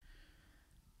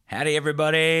Howdy,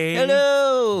 everybody.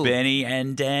 Hello. Benny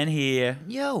and Dan here.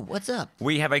 Yo, what's up?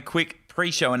 We have a quick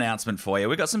pre-show announcement for you.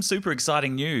 We've got some super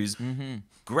exciting news.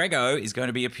 Grego is going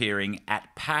to be appearing at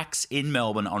PAX in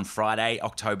Melbourne on Friday,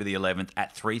 October the 11th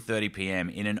at 3:30 p.m.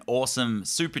 in an awesome,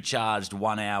 supercharged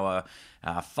 1 hour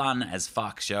fun as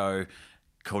fuck show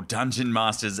called Dungeon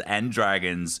Masters and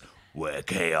Dragons, where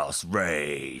chaos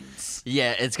reigns.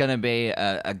 Yeah, it's going to be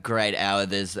a great hour.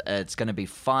 It's going to be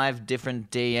 5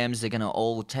 different DMs. They're going to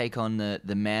all take on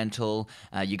the mantle.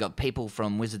 You got people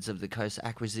from Wizards of the Coast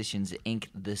Acquisitions Inc.,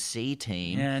 the C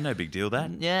team. Yeah, no big deal,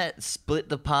 that. Yeah, Split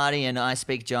the Party and I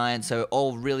Speak Giant, so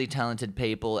all really talented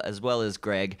people, as well as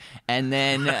Greg. And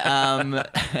then,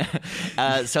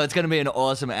 so it's going to be an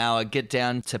awesome hour. Get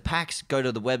down to PAX, go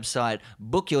to the website,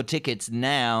 book your tickets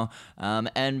now,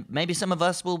 and maybe some of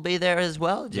us will be there as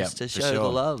well, just to show the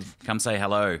love. Come say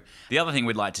hello. The other thing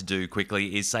we'd like to do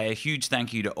quickly is say a huge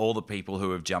thank you to all the people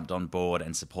who have jumped on board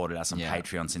and supported us on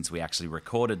Patreon since we actually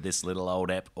recorded this little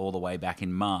old ep all the way back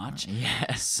in March.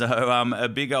 Yeah. So a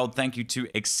big old thank you to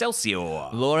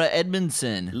Excelsior, Laura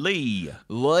Edmondson, Lee,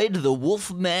 Lloyd the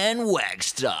Wolfman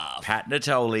Wagstaff, Pat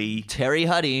Natoli, Terry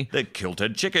Huddy, the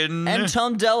Kilted Chicken, and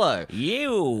Tom Dello.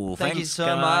 Thank you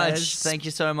so much. Thank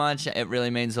you so much. It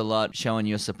really means a lot showing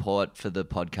your support for the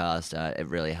podcast. It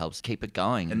really helps keep it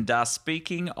going. And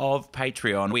speaking of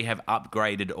Patreon, we have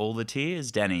upgraded all the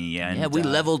tiers, Danny. And, we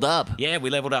leveled up. Yeah, we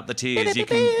leveled up the tiers. You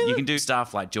can do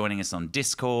stuff like joining us on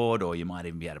Discord, or you might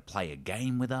even be able to play a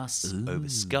game with us over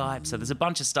Skype. So there's a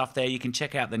bunch of stuff there. You can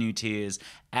check out the new tiers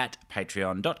at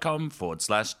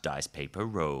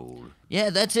patreon.com/dicepaperroll.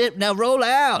 Yeah, that's it. Now roll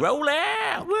out. Roll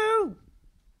out! Woo!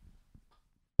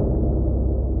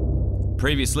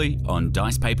 Previously on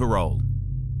Dice Paper Roll.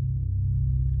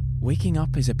 Waking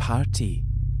up as a party,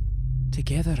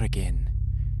 together again.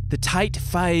 The Tight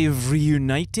Five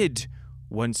reunited,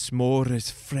 once more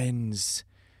as friends.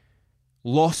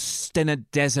 Lost in a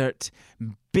desert,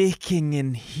 baking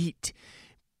in heat,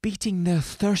 beating their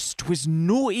thirst was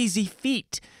no easy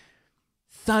feat.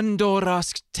 Thandor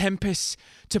asked Tempest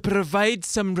to provide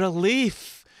some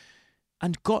relief,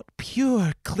 and got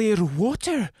pure, clear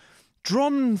water,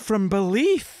 drawn from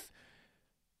belief.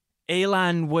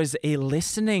 Elan was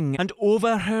a-listening and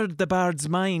overheard the bard's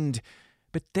mind,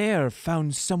 but there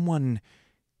found someone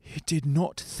he did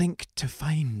not think to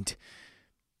find.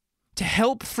 To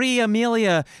help free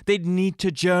Amelia, they'd need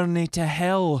to journey to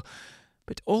hell,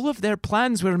 but all of their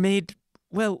plans were made,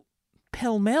 well,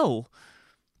 pell-mell.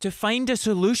 To find a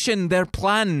solution, their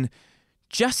plan,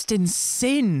 just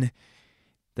insane.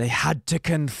 They had to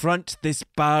confront this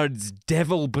bard's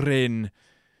devil brain.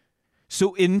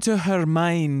 So into her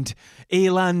mind,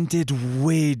 Elan did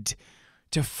wade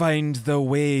to find the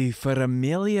way for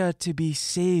Amelia to be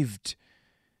saved.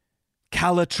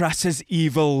 Calatras's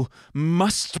evil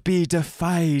must be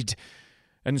defied,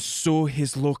 and so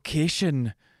his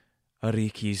location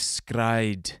Arikis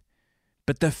scried.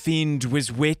 But the fiend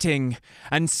was waiting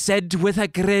and said with a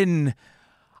grin,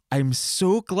 "I'm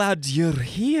so glad you're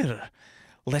here.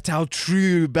 Let our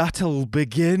true battle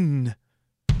begin."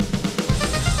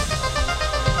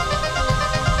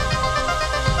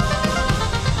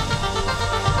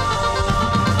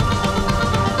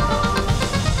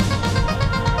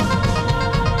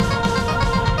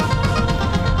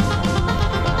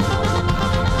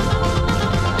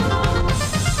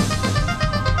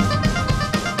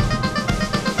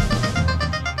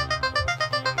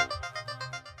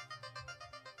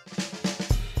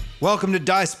 Welcome to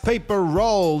Dice Paper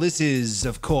Roll. This is,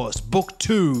 of course, Book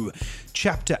 2,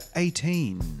 Chapter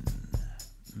 18.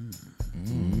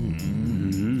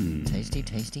 Tasty,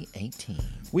 tasty 18.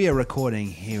 We are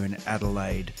recording here in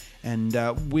Adelaide, and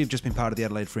we've just been part of the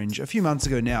Adelaide Fringe a few months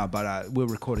ago now, but we're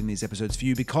recording these episodes for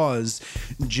you because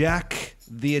Jack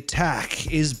the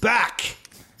Attack is back.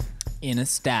 In a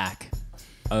stack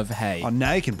of hay. Oh,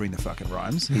 now you can bring the fucking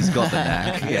rhymes. He's got the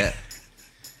knack. Yeah.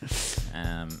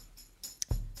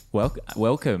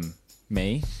 Welcome,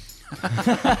 me.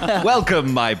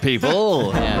 Welcome, my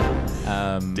people.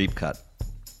 Yeah. Deep cut.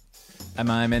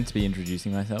 Am I meant to be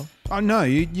introducing myself? Oh, no,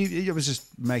 you was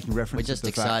just making reference We're just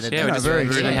to the fact. excited. Yeah, we're No, just very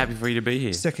really excited. happy for you to be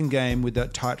here. Second game with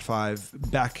that tight 5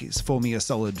 back is forming a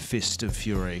solid fist of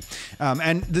fury.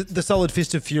 And the solid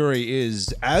fist of fury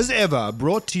is, as ever,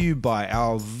 brought to you by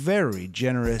our very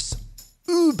generous,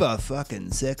 uber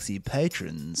fucking sexy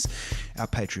patrons, our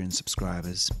Patreon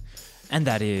subscribers. And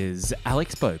that is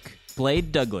Alex Boak,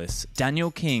 Blade Douglas,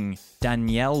 Daniel King,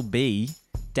 Danielle B.,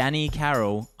 Danny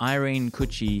Carroll, Irene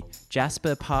Cucci,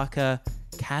 Jasper Parker,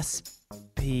 Casper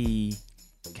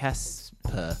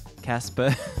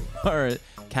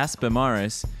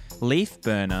Morris, Leaf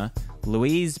Burner,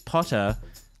 Louise Potter,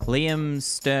 Liam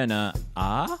Sterner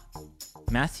R,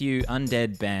 Matthew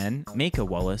Undead Ban, Mika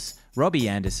Wallace, Robbie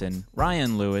Anderson,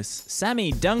 Ryan Lewis,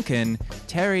 Sammy Duncan,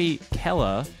 Terry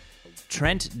Keller,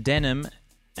 Trent Denham,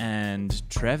 and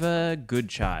Trevor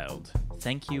Goodchild.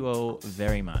 Thank you all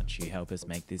very much. You help us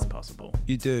make this possible.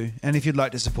 You do. And if you'd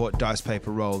like to support Dice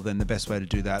Paper Roll, then the best way to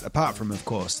do that, apart from, of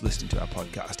course, listening to our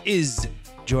podcast, is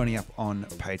joining up on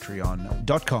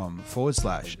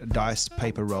patreon.com/Dice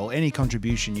Paper Roll. Any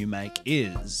contribution you make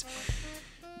is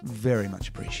very much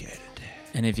appreciated.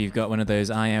 And if you've got one of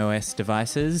those iOS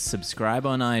devices, subscribe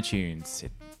on iTunes.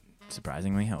 It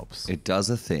surprisingly helps. It does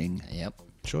a thing. Yep.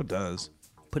 Sure does.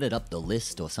 Put it up the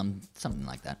list or something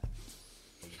like that.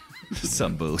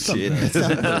 Some bullshit.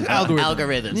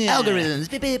 Algorithms. Algorithms.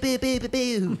 Beep, beep, beep, beep, beep,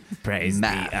 beep. Praise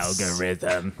Maths. the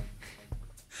algorithm.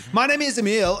 My name is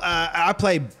Emil. I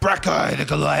play Brackeye, the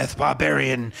Goliath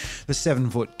barbarian, the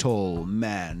 7-foot-tall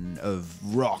man of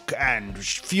rock and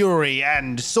fury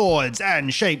and swords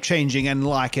and shape-changing and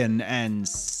lichen and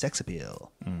sex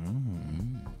appeal.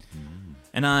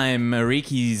 And I'm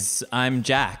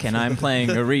Jack, and I'm playing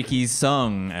Ariki's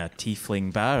song, a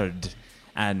tiefling bard,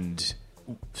 and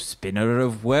spinner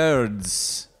of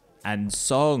words and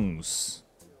songs,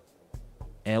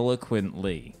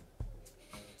 eloquently.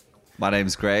 My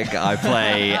name's Greg. I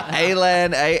play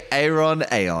Aelan, Aaron,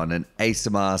 Aeon, an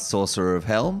Asimar sorcerer of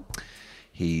Helm.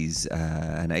 He's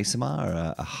an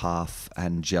Asimar, a half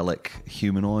angelic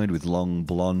humanoid with long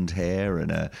blonde hair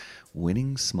and a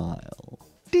winning smile.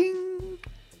 Ding!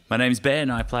 My name's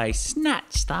Ben. I play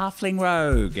Snatch, the Halfling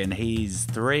Rogue, and he's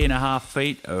 3.5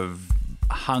 feet of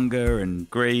hunger and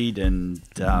greed and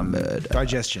Murder.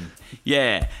 Digestion.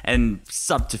 yeah, and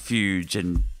subterfuge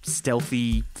and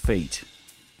stealthy feet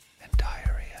And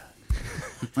diarrhea.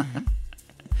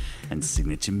 and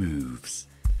signature moves.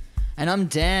 And I'm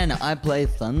Dan. I play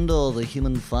Thunder, the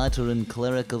human fighter and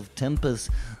cleric of Tempest,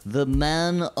 the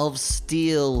man of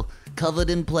steel, covered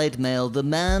in plate mail, the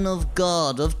man of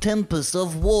God, of tempest,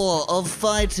 of war, of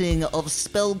fighting, of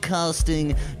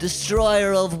spellcasting,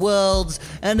 destroyer of worlds,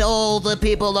 and all the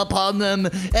people upon them,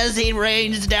 as he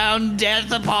rains down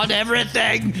death upon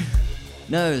everything.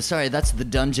 No, sorry, that's the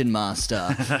Dungeon Master,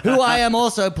 who I am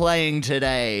also playing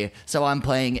today. So I'm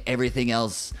playing everything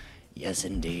else. Yes,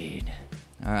 indeed.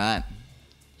 All right.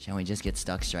 Shall we just get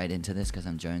stuck straight into this? Because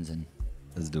I'm jonesing.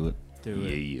 Let's do it.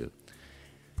 Yeah.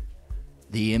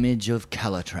 The image of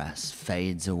Calitras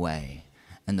fades away,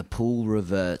 and the pool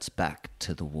reverts back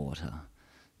to the water.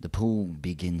 The pool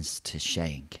begins to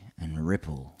shake and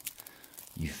ripple.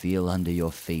 You feel under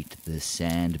your feet the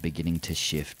sand beginning to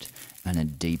shift, and a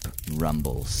deep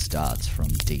rumble starts from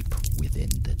deep within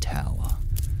the tower.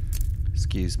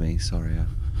 Excuse me, sorry.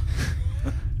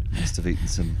 I must have eaten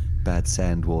some bad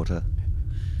sand water.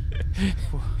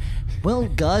 Well,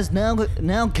 guys, now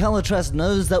Calitras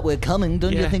knows that we're coming.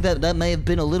 Don't you Yeah. think that may have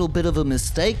been a little bit of a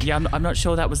mistake? Yeah, I'm not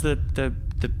sure that was the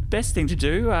best thing to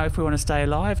do if we want to stay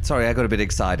alive. Sorry, I got a bit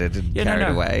excited and Yeah, carried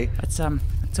no. away. It's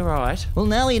all right. Well,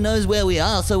 now he knows where we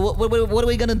are, so what are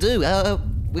we going to do?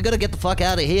 We got to get the fuck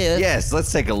out of here. Yes,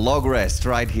 let's take a log rest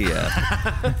right here.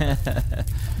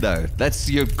 No, that's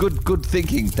your good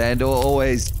thinking, Thandor.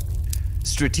 Always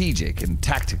strategic and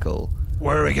tactical.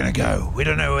 Where are we going to go? We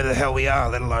don't know where the hell we are,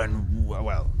 let alone,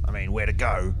 where to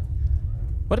go.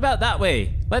 What about that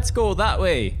way? Let's go that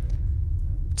way.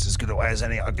 It's as good a way as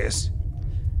any, I guess.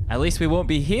 At least we won't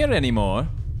be here anymore.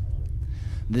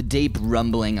 The deep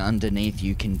rumbling underneath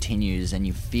you continues, and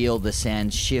you feel the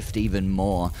sand shift even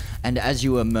more. And as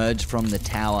you emerge from the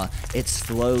tower, it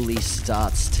slowly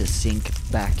starts to sink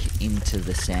back into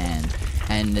the sand.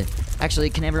 And actually,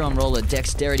 can everyone roll a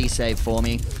dexterity save for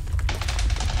me?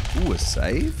 Ooh, a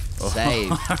save?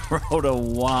 Save. I rolled a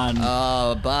 1.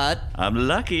 Oh, but I'm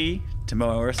lucky.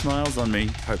 Tomorrow smiles on me,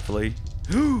 hopefully.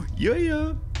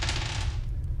 Yeah.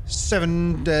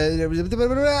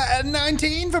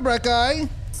 19 for Brackeye.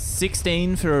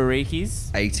 16 for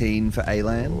Ariki's. 18 for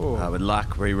Aelan. With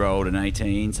luck, re-rolled an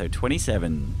 18, so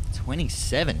 27.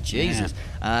 27, Jesus.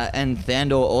 And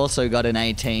Thandor also got an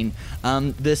 18.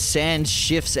 The sand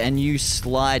shifts and you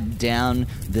slide down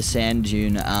the sand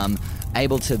dune,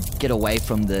 able to get away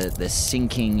from the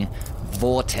sinking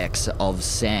vortex of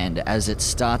sand as it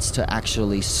starts to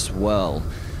actually swirl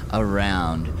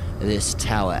around this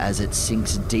tower as it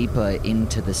sinks deeper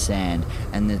into the sand,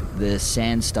 and the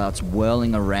sand starts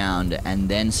whirling around and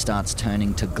then starts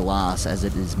turning to glass as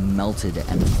it is melted,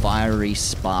 and fiery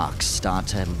sparks start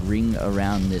to ring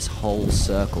around this whole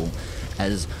circle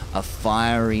as a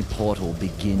fiery portal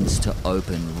begins to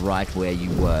open right where you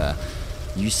were.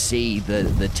 You see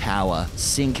the tower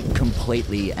sink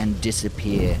completely and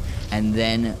disappear, and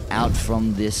then out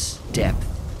from this depth,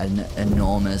 an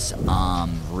enormous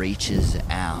arm reaches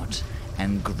out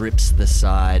and grips the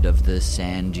side of the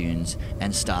sand dunes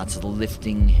and starts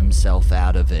lifting himself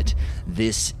out of it.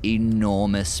 This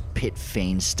enormous pit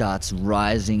fiend starts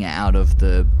rising out of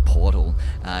the portal.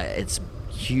 Its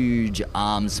huge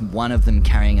arms, one of them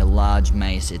carrying a large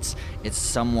mace. It's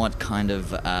somewhat kind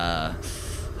of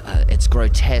its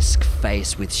grotesque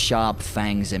face with sharp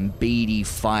fangs and beady,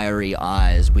 fiery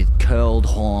eyes with curled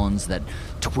horns that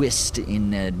twist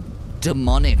in a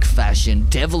demonic fashion,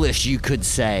 devilish you could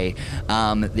say.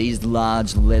 These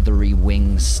large leathery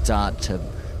wings start to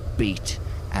beat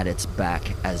at its back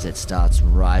as it starts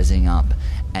rising up,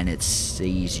 and it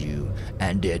sees you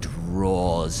and it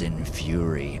roars in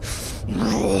fury.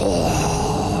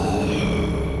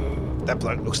 That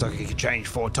bloke looks like he could change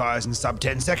 4 tires in sub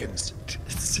 10 seconds.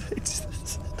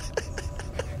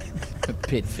 A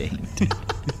pit fiend.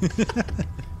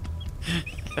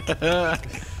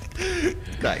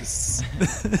 Nice.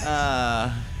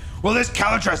 Well, this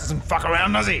Calitras doesn't fuck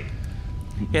around, does he?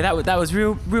 Yeah, that was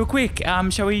real quick.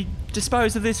 Shall we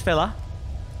dispose of this fella?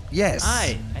 Yes.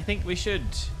 Aye, I think we should.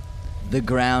 The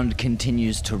ground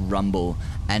continues to rumble,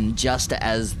 and just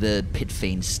as the pit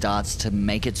fiend starts to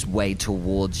make its way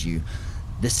towards you,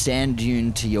 the sand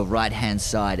dune to your right-hand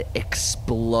side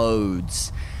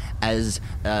explodes as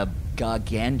a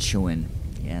gargantuan,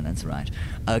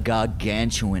 a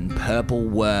gargantuan purple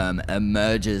worm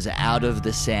emerges out of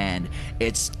the sand.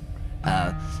 It's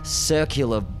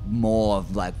circular maw,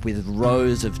 like with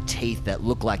rows of teeth that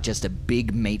look like just a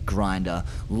big meat grinder,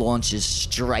 launches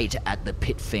straight at the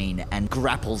pit fiend and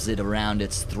grapples it around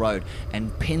its throat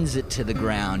and pins it to the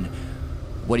ground.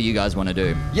 What do you guys want to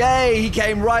do? Yay, he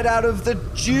came right out of the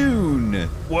dune.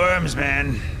 Worms,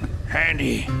 man.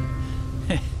 Handy.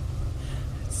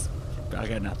 I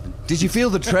got nothing. Did you feel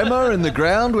the tremor in the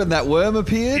ground when that worm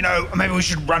appeared? You know, maybe we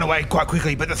should run away quite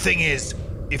quickly, but the thing is,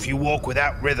 if you walk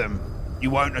without rhythm, you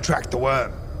won't attract the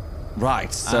worm.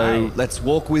 Right, so let's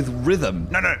walk with rhythm.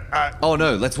 No. Oh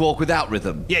no, let's walk without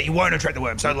rhythm. Yeah, you won't attract the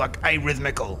worm, so like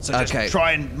arrhythmical. So just Okay.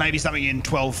 try and maybe something in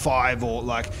 12/5 or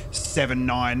like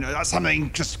 7/9,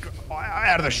 something just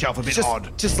out of the shelf, a bit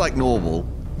odd. Just like normal.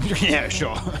 Yeah,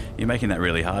 sure. You're making that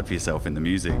really hard for yourself in the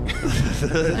music.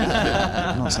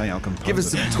 I'm not saying I'll compose Give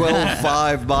us it. some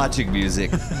 12/5 marching music.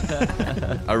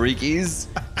 Arikis?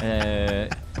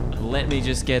 Let me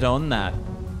just get on that.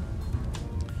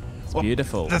 It's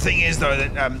beautiful. The thing is, though,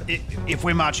 that if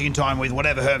we're marching in time with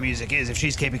whatever her music is, if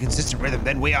she's keeping consistent rhythm,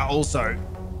 then we are also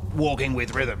walking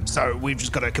with rhythm. So we've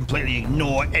just got to completely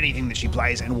ignore anything that she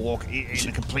plays and walk in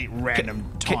a complete random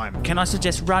time. Can I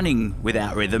suggest running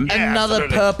without rhythm? Yeah, Another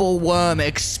absolutely. purple worm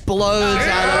explodes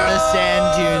out of the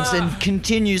sand dunes and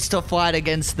continues to fight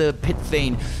against the pit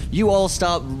fiend. You all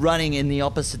start running in the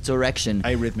opposite direction,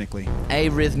 Arrhythmically.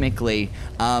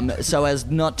 so as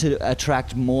not to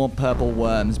attract more purple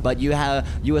worms. But you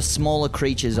are smaller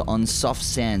creatures on soft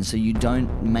sand, so you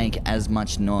don't make as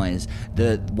much noise.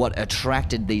 What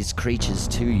attracted these creatures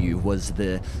to you was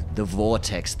the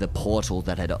vortex, the portal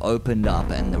that had opened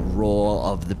up, and the roar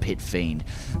of the pit fiend.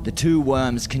 The two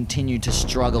worms continue to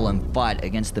struggle and fight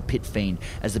against the pit fiend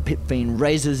as the pit fiend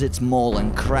raises its maul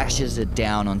and crashes it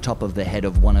down on top of the head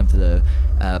of one of the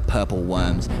purple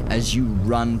worms as you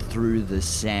run through the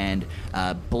sand,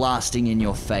 blasting in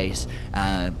your face.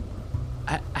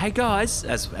 Hey guys,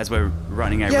 as we're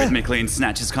running arrhythmically and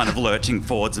Snatch is kind of lurching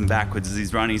forwards and backwards as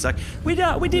he's running, he's like, we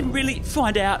didn't really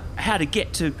find out how to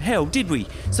get to hell, did we?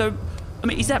 So, I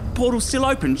mean, is that portal still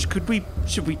open? Should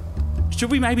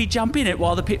we maybe jump in it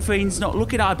while the pit fiend's not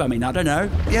looking up? I mean, I don't know.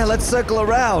 Yeah, let's circle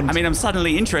around. I mean, I'm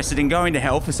suddenly interested in going to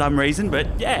hell for some reason, but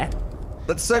yeah.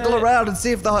 Let's circle around and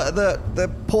see if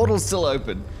the portal's still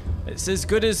open. It's as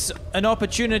good as an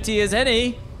opportunity as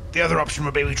any. The other option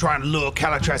would be we try and lure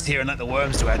Calitras here and let the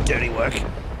worms do our dirty work.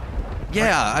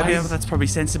 Yeah, I mean, Yeah, that's probably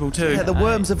sensible too. yeah, the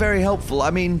worms are very helpful. I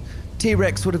mean,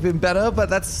 T-Rex would have been better, but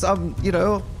that's,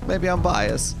 maybe I'm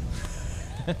biased.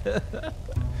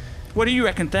 What do you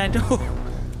reckon, Thandor?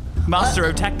 Master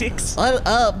of tactics?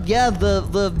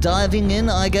 The diving in,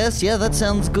 I guess. Yeah, that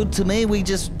sounds good to me. We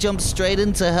just jump straight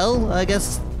into hell. I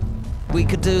guess we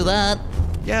could do that.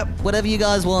 Yep. Whatever you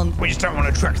guys want. We just don't want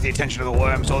to attract the attention of the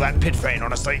worms or that pit fiend,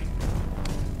 honestly.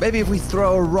 Maybe if we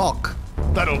throw a rock.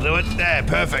 That'll do it. Yeah,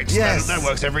 perfect. Yes. That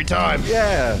works every time.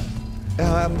 Yeah.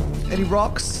 Any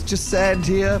rocks? Just sand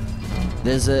here?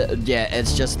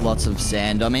 It's just lots of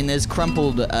sand. I mean, there's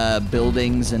crumpled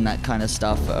buildings and that kind of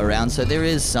stuff around, so there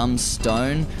is some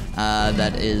stone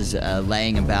that is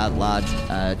laying about, large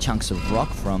chunks of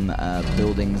rock from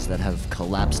buildings that have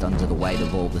collapsed under the weight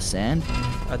of all the sand.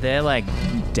 Are there like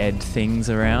dead things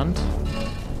around?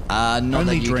 Not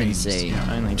Only that you dreams. can see.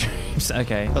 Yeah. Only dreams.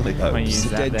 Okay. Only I'll hopes. use The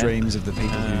that dead then. dreams of the people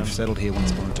who've settled here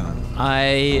once upon a time.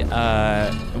 I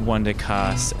want to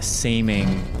cast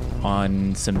Seeming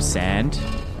on some sand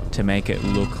to make it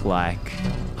look like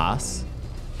us.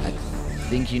 I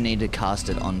think you need to cast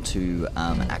it onto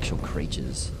actual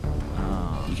creatures.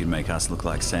 You can make us look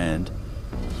like sand.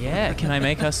 Yeah, can I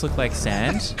make us look like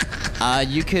sand?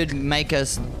 You could make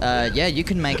us, you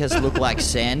can make us look like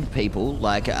sand people,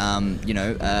 like, sand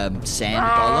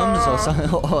golems or something.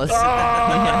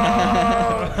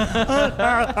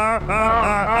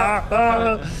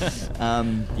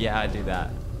 Yeah, I do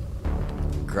that.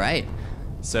 Great.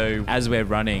 So as we're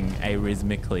running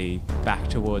arrhythmically back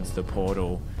towards the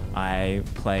portal, I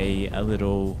play a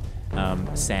little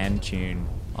sand tune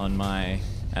on my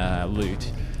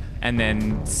lute. And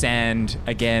then sand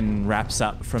again wraps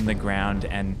up from the ground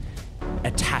and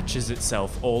attaches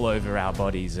itself all over our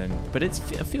bodies. But it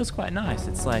feels quite nice.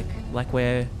 It's like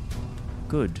we're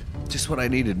good. Just what I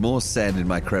needed. More sand in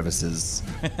my crevices.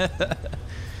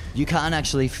 You can't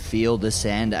actually feel the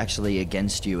sand actually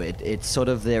against you. It's sort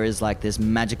of, there is like this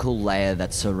magical layer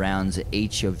that surrounds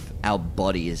each of our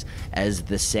bodies as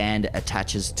the sand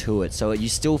attaches to it. So you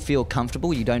still feel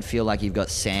comfortable. You don't feel like you've got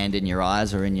sand in your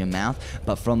eyes or in your mouth.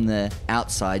 But from the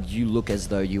outside, you look as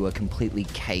though you were completely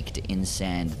caked in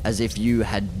sand, as if you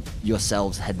had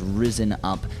yourselves had risen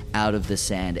up out of the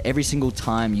sand. Every single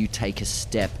time you take a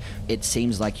step, it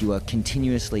seems like you are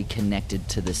continuously connected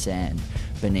to the sand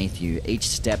beneath you. Each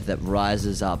step that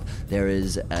rises up, there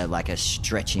is like a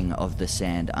stretching of the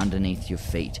sand underneath your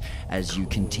feet as you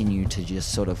continue to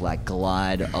just sort of like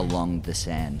glide along the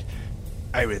sand.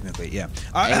 Arrhythmically, yeah.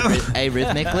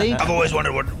 Arrhythmically? I've always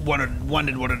wondered what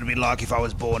it'd be like if I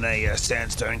was born a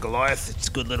sandstone Goliath. It's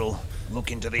a good little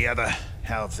look into the other,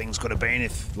 how things could have been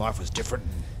if life was different.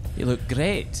 You look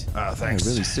great. Oh, thanks. It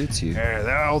really suits you.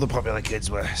 Yeah, all the popular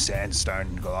kids were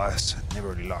sandstone Goliaths. Never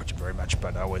really liked them very much,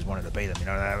 but I always wanted to be them. You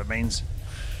know what that means?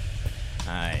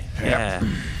 Aye. Yeah.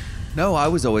 No, I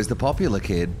was always the popular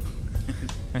kid.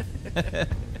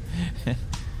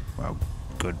 Well,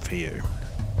 good for you.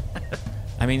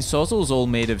 I mean, Sawzall's all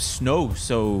made of snow,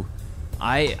 so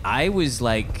I was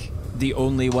like the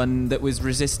only one that was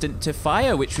resistant to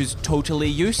fire, which was totally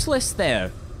useless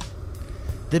there.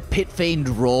 The pit fiend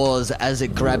roars as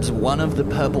it grabs one of the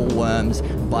purple worms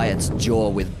by its jaw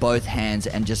with both hands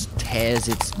and just tears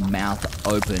its mouth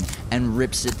open and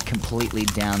rips it completely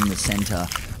down the center.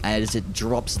 As it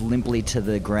drops limply to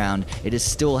the ground, it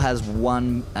still has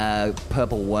one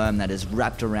purple worm that is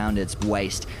wrapped around its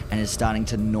waist and is starting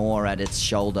to gnaw at its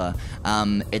shoulder.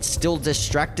 It's still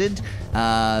distracted,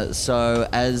 so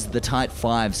as the Tight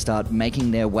Five start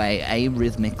making their way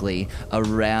arrhythmically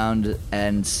around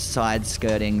and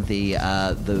side-skirting the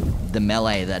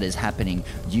melee that is happening,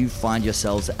 you find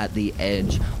yourselves at the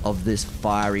edge of this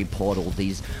fiery portal.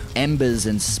 These embers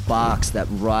and sparks that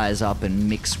rise up and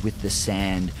mix with the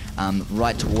sand.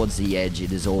 Right towards the edge,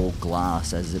 it is all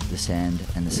glass, as if the sand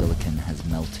and the silicon has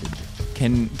melted.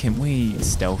 Can we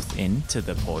stealth into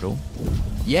the portal?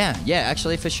 Yeah,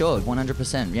 actually, for sure,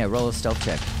 100%. Yeah, roll a stealth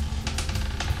check.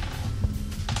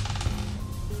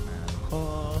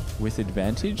 With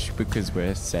advantage because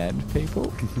we're sand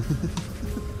people.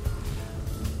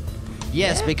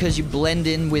 Yes, because you blend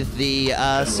in with the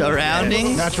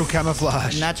surroundings. Natural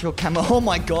camouflage. Natural camo. Oh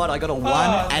my god, I got a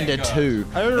 1 and a 2.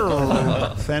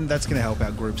 Fen, that's going to help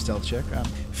our group stealth check.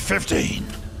 15.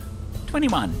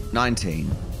 21.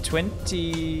 19.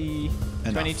 22.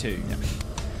 Yeah.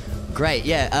 Great,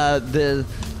 yeah.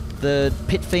 The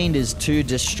pit fiend is too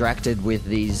distracted with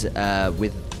these,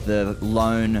 with the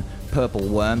lone purple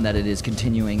worm that it is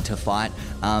continuing to fight,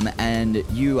 and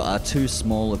you are too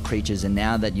small of creatures, and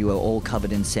now that you are all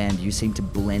covered in sand, you seem to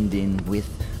blend in with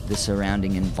the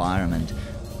surrounding environment.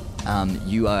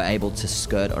 You are able to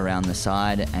skirt around the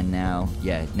side, and now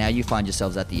you find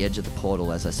yourselves at the edge of the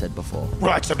portal, as I said before.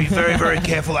 Right, so be very, very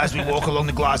careful as we walk along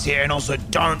the glass here, and also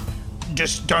don't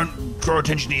draw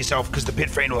attention to yourself, because the pit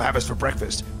fiend will have us for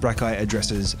breakfast. Brackeye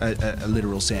addresses a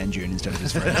literal sand dune instead of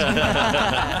his friends.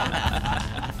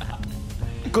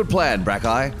 Good plan,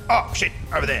 Brackeye. Oh, shit,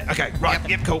 over there. Okay, right,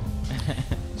 yep, cool.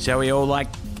 Shall we all,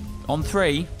 on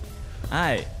 3?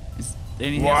 Aye. Is there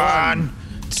anything else? 1,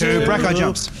 2, Brackeye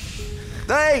jumps.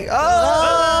 Hey!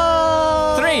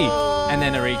 Oh! 3! And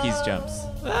then Ariki's jumps.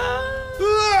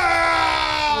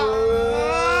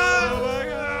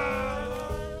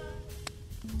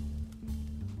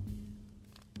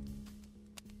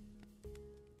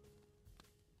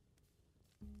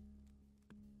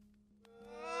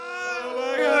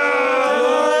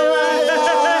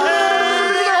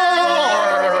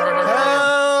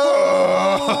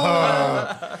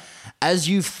 As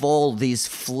you fall, these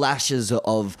flashes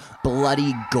of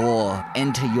bloody gore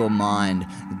enter your mind.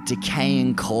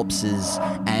 Decaying corpses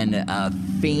and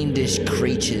fiendish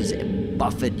creatures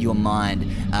buffet your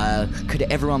mind. Could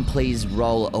everyone please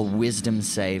roll a wisdom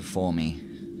save for me?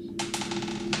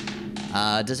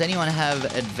 Does anyone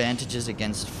have advantages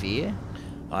against fear?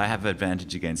 I have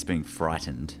advantage against being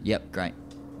frightened. Yep, great.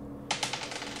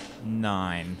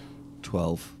 9.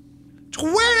 12.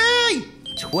 20!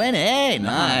 20,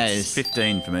 nice.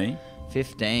 15 for me.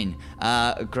 15.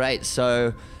 Great.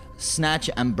 So, Snatch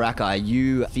and Brackeye,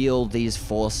 you feel these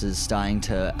forces starting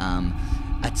to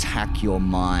attack your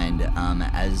mind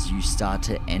as you start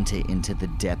to enter into the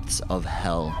depths of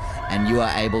hell. And you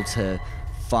are able to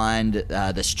find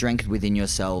the strength within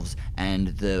yourselves and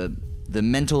the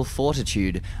mental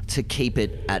fortitude to keep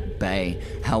it at bay.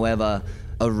 However,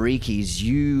 Arikis,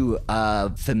 you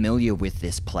are familiar with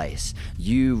this place.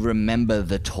 You remember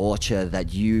the torture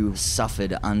that you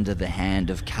suffered under the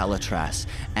hand of Calitras,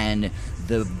 and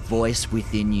the voice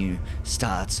within you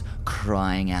starts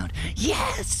crying out,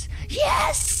 "Yes!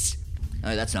 Yes!"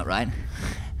 Oh, that's not right.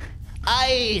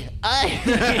 I.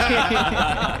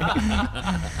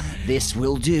 This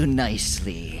will do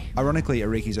nicely. Ironically,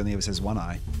 Ariki's only ever says one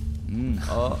eye.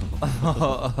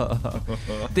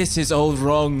 This is all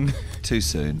wrong. Too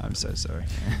soon. I'm so sorry.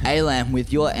 Alam,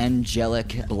 with your angelic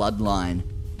bloodline,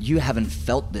 you haven't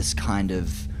felt this kind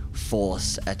of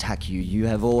force attack you. You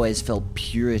have always felt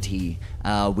purity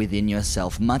within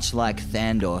yourself, much like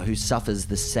Thandor, who suffers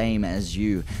the same as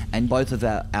you. And both of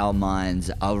our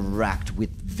minds are racked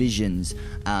with visions.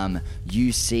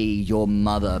 You see your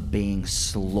mother being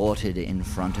slaughtered in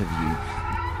front of you.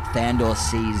 Thandor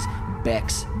sees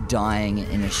Bex dying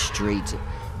in a street.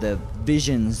 The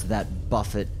visions that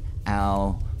buffet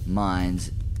our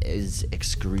minds is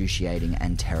excruciating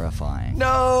and terrifying.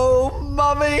 No,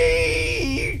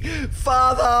 Mummy!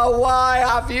 Father, why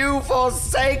have you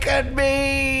forsaken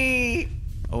me?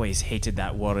 Always hated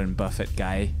that Warren Buffett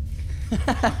guy.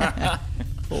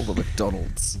 All the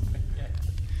McDonald's.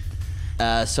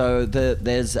 So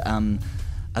there's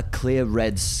a clear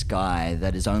red sky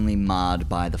that is only marred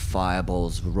by the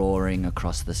fireballs roaring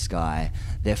across the sky,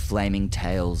 their flaming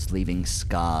tails leaving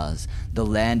scars. The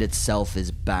land itself is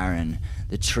barren.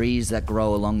 The trees that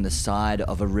grow along the side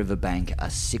of a riverbank are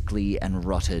sickly and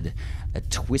rotted, a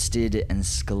twisted and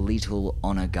skeletal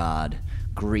honor guard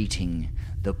greeting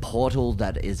the portal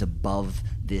that is above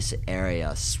this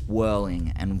area,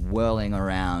 swirling and whirling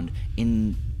around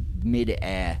in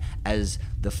mid-air as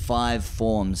the 5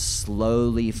 forms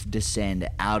slowly descend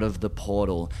out of the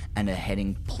portal and are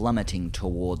heading plummeting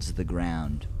towards the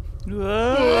ground. Quite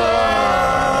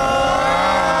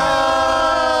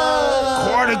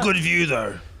a good view,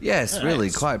 though. Yes,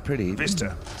 really, quite pretty.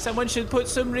 Vista. Someone should put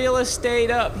some real estate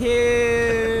up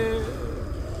here.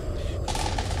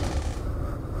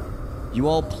 You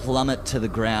all plummet to the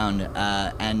ground,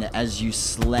 and as you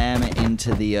slam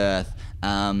into the earth,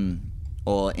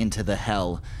 or into the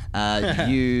hell,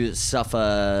 you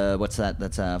suffer, what's that?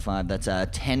 That's 5. That's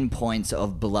 10 points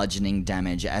of bludgeoning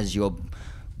damage as your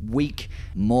weak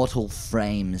mortal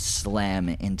frames slam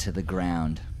into the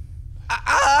ground.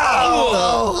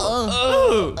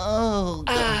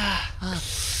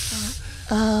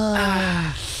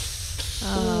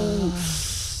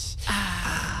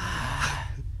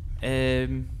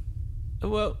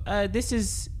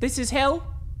 This is hell.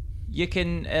 You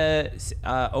can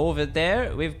over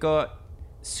there we've got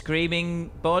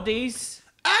screaming bodies.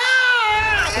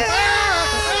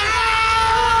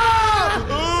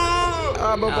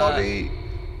 I'm a body.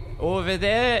 Over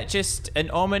there, just an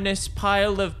ominous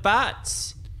pile of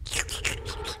bats.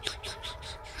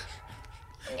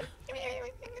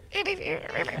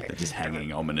 They're just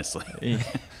hanging ominously.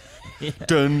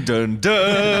 Dun dun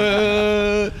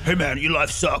dun. Hey man, your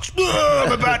life sucks.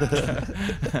 I'm a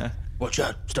bat. Watch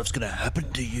out, stuff's gonna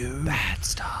happen to you. Bad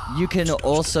stuff. You can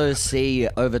also see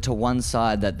over to one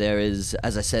side that there is,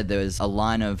 as I said, there is a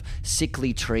line of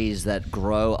sickly trees that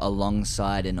grow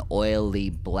alongside an oily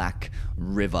black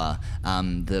river.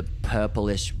 The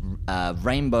purplish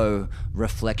rainbow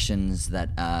reflections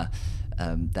that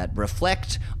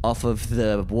reflect off of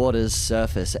the water's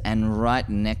surface, and right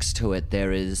next to it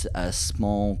there is a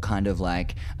small kind of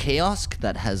like kiosk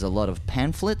that has a lot of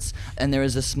pamphlets, and there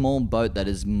is a small boat that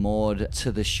is moored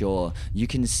to the shore. You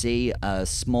can see a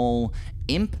small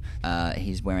imp.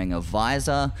 He's wearing a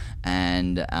visor,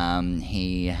 and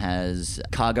he has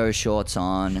cargo shorts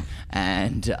on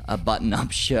and a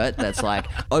button-up shirt that's like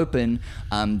open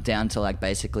down to like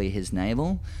basically his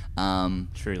navel.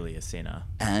 Truly a sinner.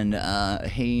 And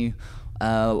he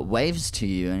waves to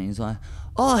you, and he's like,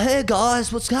 "Oh, hey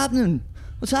guys, what's happening?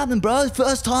 What's happening, bro?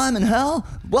 First time in hell?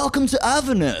 Welcome to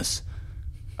Avernus.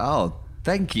 Oh,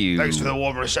 thank you. Thanks for the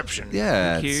warm reception.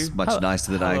 Yeah, Thank it's you. much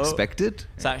nicer than I Hello. expected.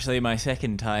 It's actually my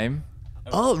second time.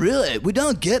 Oh, really? We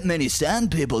don't get many sand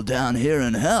people down here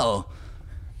in hell.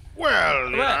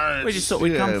 Well, you know, We just thought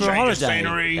we'd come for a change of holiday.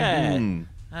 scenery, Yeah. see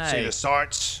Hey. the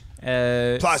sights.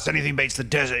 Uh, Plus, anything beats the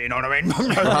desert, you know what I mean?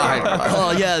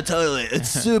 Oh, yeah, totally. It's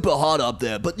super hot up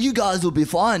there, but you guys will be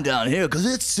fine down here because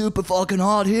it's super fucking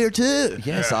hot here, too.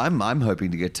 Yes, I'm hoping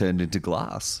to get turned into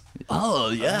glass. Oh,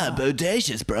 yeah,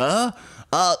 bodacious, bro.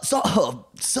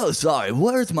 So sorry.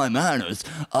 Where's my manners?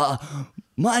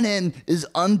 My name is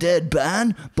Undead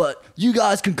Ban, but you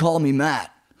guys can call me Matt.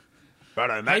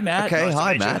 Righto, Matt. Hey, Matt. Okay, Nice to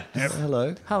hi, meet you. Matt. Yep.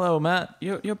 Hello. Hello, Matt.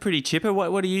 You're pretty chipper.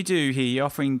 What do you do here? You're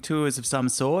offering tours of some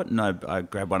sort? And I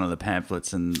grab one of the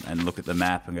pamphlets and look at the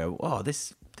map and go, "Oh,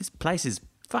 this place is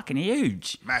fucking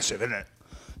huge." Massive, isn't it?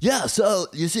 Yeah, so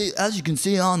you see, as you can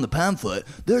see on the pamphlet,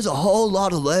 there's a whole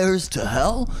lot of layers to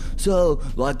hell. So,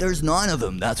 like, there's 9 of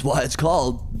them. That's why it's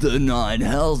called the 9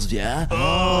 hells, yeah?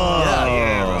 Oh,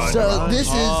 yeah, right,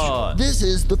 So this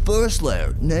is the first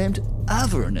layer, named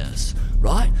Avernus,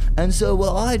 right? And so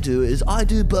what I do is I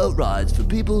do boat rides for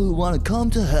people who want to come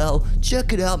to hell,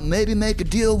 check it out, maybe make a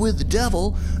deal with the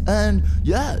devil, and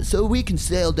yeah, so we can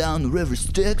sail down the River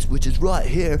Styx, which is right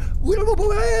here. Let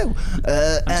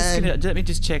me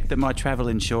just check that my travel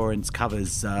insurance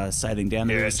covers sailing down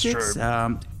the Yeah, river it's Styx.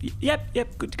 true.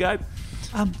 Yep, good to go.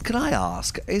 Can I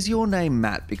ask, is your name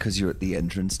Matt because you're at the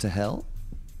entrance to hell?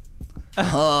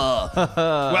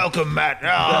 Welcome, Matt. Oh,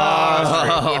 that's very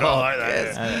good. I like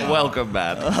that. Welcome,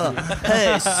 Matt.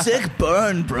 Hey, sick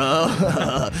burn,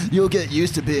 bro. You'll get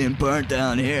used to being burnt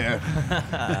down here.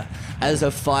 As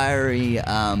a fiery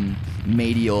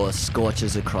meteor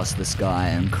scorches across the sky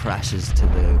and crashes to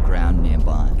the ground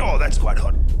nearby. Oh, that's quite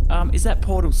hot. Is that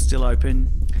portal still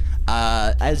open?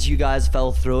 As you guys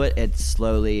fell through it, it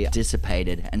slowly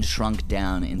dissipated and shrunk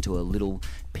down into a little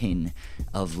pin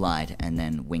of light and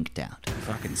then winked out.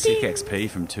 Fucking sick XP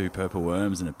from 2 purple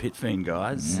worms and a pit fiend,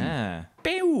 guys. yeah.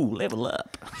 Pew, level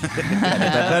up.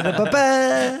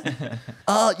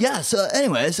 Yeah, so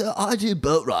anyways, I do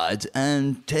boat rides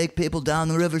and take people down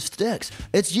the River Styx.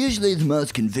 It's usually the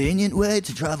most convenient way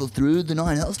to travel through the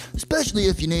 9 hells, especially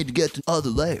if you need to get to other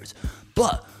layers.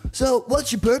 But, so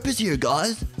what's your purpose here,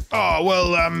 guys? Oh,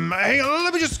 well, hang on.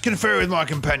 Let me just confer with my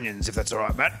companions, if that's all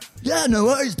right, Matt. Yeah, no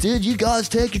worries, dude. You guys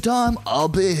take your time. I'll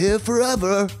be here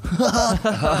forever.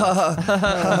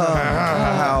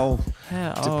 How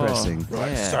Yeah, depressing.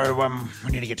 Right, Yeah. so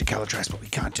we need to get to Calatrava, but we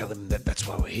can't tell them that that's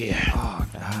why we're here.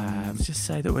 Let's just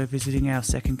say that we're visiting our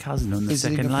second cousin on the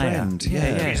Visiting second a layer. friend,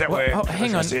 yeah. Is that What- where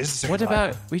hang on. Calatrava is? Second What layer.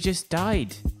 about we just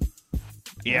died?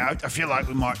 Yeah, I feel like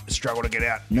we might struggle to get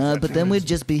out. No, but then we'd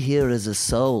just be here as a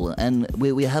soul, and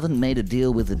we haven't made a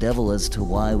deal with the devil as to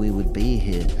why we would be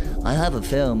here. I have a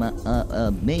fair amount,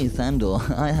 me, Thandor,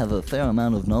 I have a fair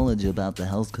amount of knowledge about the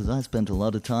hells because I spent a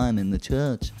lot of time in the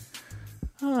church.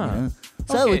 Huh.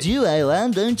 So would you,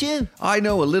 Alan, don't you? I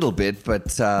know a little bit, but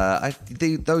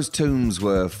those tombs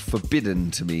were forbidden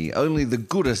to me. Only the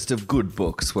goodest of good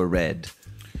books were read.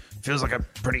 Feels like a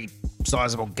pretty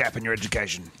sizable gap in your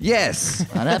education. Yes,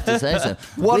 I'd have to say so.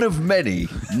 one of many.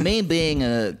 Me being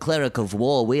a cleric of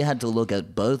war, we had to look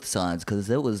at both sides because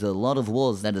there was a lot of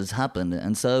wars that has happened.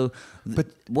 And so,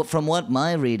 from what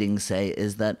my readings say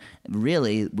is that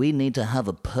really we need to have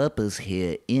a purpose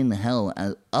here in hell.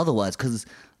 Otherwise, because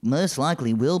most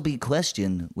likely we'll be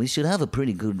questioned. We should have a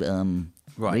pretty good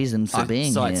reason for being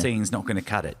here. Sightseeing's not going to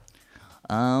cut it.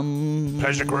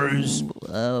 Pleasure cruise.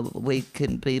 We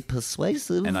can be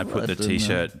persuasive. And I put the don't know.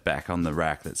 T-shirt back on the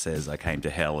rack that says I came to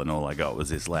hell and all I got was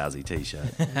this lousy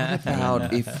T-shirt.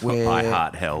 About if we're I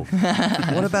heart hell.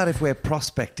 what about if we're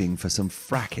prospecting for some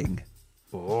fracking?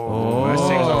 Those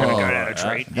things are going to go down a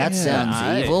treat. That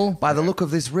sounds evil. By the look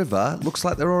of this river, looks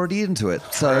like they're already into it.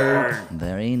 So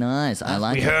Very nice. I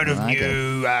like We it. heard of I like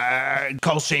it. new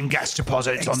coal seam gas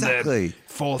deposits on Exactly. the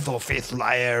 4th or 5th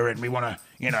layer, and we want to,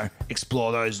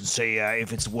 explore those and see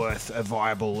if it's worth a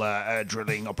viable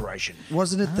drilling operation.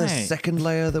 wasn't it the Right. second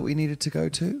layer that we needed to go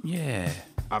to? Yeah.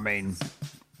 I mean,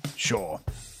 sure.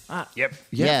 Yep.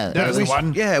 Yeah, That was the we-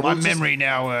 one. yeah, My we'll just- memory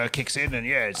now kicks in, and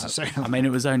yeah, it's the same. I mean, it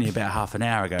was only about half an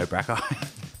hour ago, Brackeye.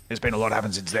 There's been a lot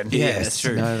happened since then. Yeah, Yes. that's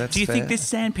true. No, that's Do you think fair. this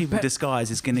sand people disguise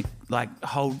is going to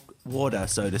hold water,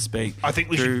 so to speak? I think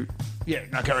we through, should. Yeah,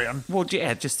 no, carry on. Well,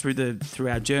 yeah, just through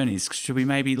our journeys. Should we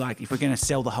maybe if we're going to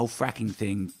sell the whole fracking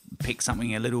thing, pick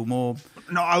something a little more?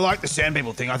 No, I like the sand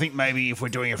people thing. I think maybe if we're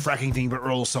doing a fracking thing, but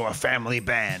we're also a family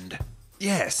band.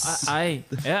 Yes.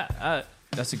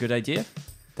 That's a good idea.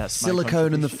 That's my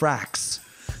Silicone and the contribution. fracks.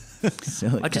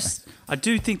 So I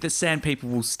do think that sand people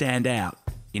will stand out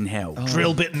in hell.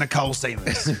 Drill bit in the coal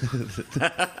seamers.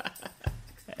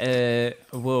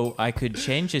 Well, I could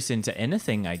change this into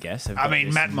anything, I guess. I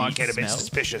mean, Matt might get a bit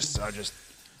suspicious. I just...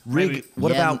 Rig.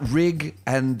 What Yeah. about rig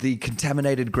and the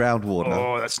contaminated groundwater?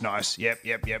 Oh, that's nice. Yep.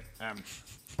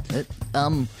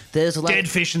 there's like Dead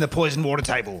fish in the poison water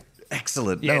table.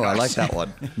 Excellent. Yeah, no, I nice. like that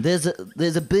one. there's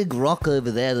a big rock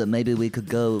over there that maybe we could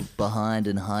go behind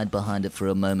and hide behind it for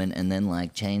a moment, and then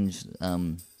like change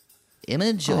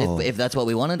image if that's what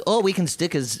we wanted. Or we can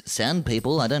stick as sand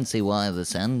people. I don't see why the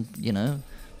sand.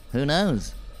 Who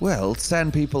knows? Well,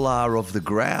 sand people are of the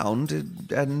ground,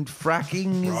 and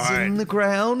fracking is Right. in the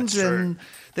ground, That's true. and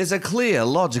there's a clear,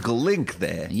 logical link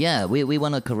there. Yeah, we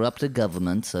want to corrupt a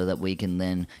government so that we can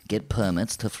then get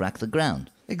permits to frack the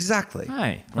ground. Exactly.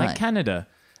 Aye, like Right. Canada.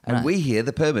 And Right. we hear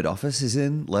the permit office is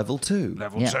in level 2.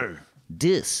 Level Yeah. 2.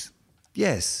 Dis.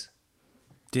 Yes.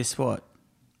 Dis what?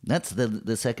 That's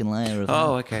the second layer of.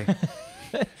 Oh, okay.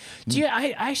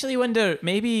 I actually wonder,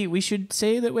 maybe we should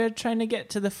say that we're trying to get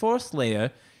to the 4th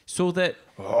layer so that...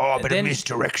 Oh, a bit then- of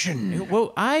misdirection.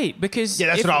 Well, aye, because... Yeah,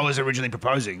 that's if- what I was originally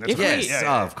proposing. That's if what we- Yes,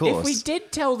 yeah. of course. If we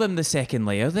did tell them the 2nd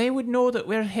layer, they would know that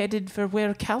we're headed for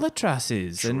where Calitras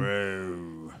is. And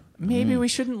True. maybe we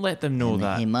shouldn't let them know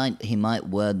that. He might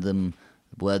word them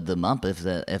up if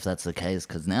that's the case,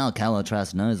 because now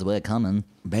Calitras knows we're coming.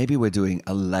 Maybe we're doing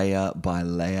a layer by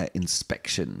layer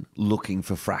inspection, looking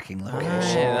for fracking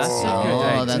locations. Yeah, that's a good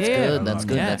Oh, that's idea. good. That's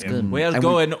good. Yeah. That's good. We're And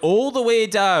going all the way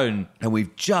down. And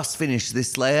we've just finished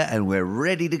this layer, and we're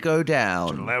ready to go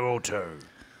down. Level 2.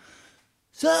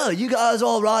 So, you guys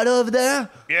all right over there?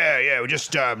 Yeah, we're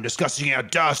just discussing our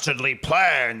dastardly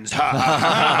plans. Ha, ha,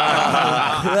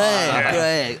 ha, ha.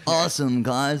 Great. Awesome,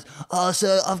 guys.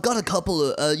 So, I've got a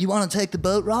couple of... you want to take the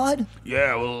boat ride?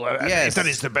 Yeah, well, Yes. if that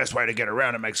is the best way to get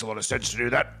around, it makes a lot of sense to do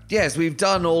that. Yes, we've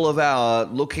done all of our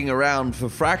looking around for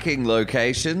fracking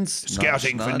locations.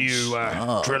 Scouting Nudge, for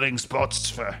nudge. new drilling spots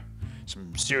for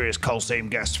some serious coal seam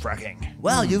gas fracking.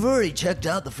 Well, you've already checked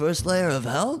out the first layer of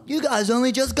hell. You guys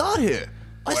only just got here.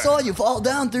 I saw you fall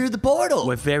down through the portal.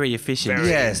 We're very efficient. Very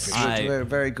Yes, efficient. very,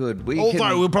 very good. We Although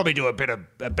can, we'll probably do a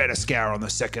better scour on the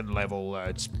 2nd level.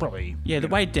 It's probably... Yeah, the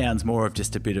way down's more of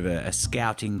just a bit of a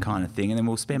scouting kind of thing, and then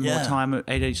we'll spend more Yeah. time at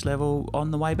each level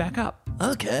on the way back up.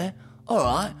 Okay. All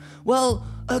right. Well,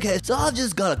 okay, so I've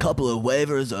just got a couple of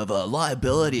waivers of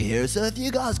liability here, so if you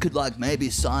guys could,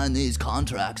 maybe sign these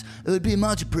contracts, it would be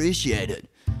much appreciated.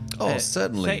 oh,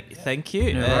 certainly. Thank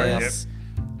you. worries.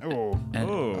 Oh.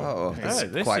 Oh, that's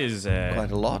this quite, is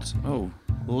quite a lot. Oh,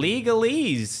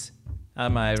 legalese.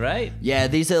 Am I right? Yeah,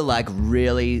 these are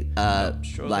really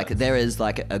sure there is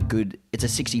a good. It's a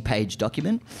 60-page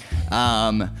document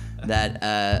that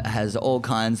has all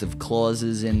kinds of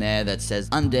clauses in there that says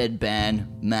undead ban.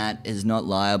 Matt is not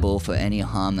liable for any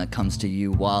harm that comes to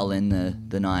you while in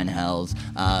the nine hells.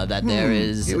 That there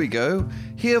is. Here we go.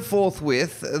 Here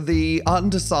forthwith, the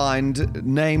undersigned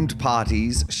named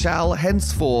parties shall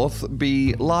henceforth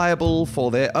be liable for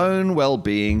their own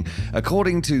well-being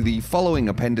according to the following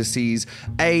appendices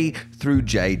A through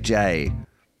JJ.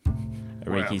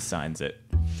 Ricky signs it.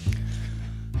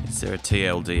 is there a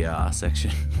TLDR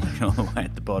section all the way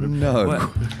at the bottom? No.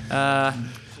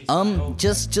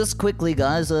 Just quickly,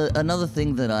 guys. Another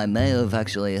thing that I may have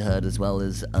actually heard as well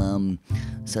is,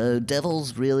 so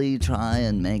devils really try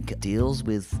and make deals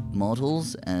with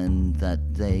mortals, and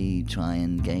that they try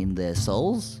and gain their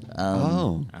souls.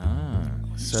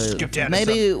 So Skip down to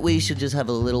maybe we should just have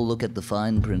a little look at the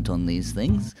fine print on these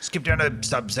things. Skip down to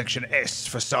subsection S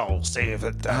for soul. See if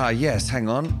it... Yes, hang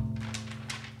on.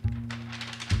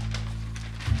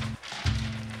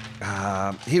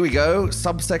 Here we go.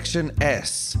 Subsection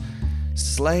S.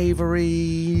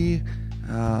 Slavery.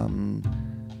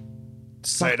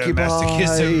 Succubi.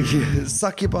 Sadomasochism.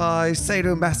 Succubi.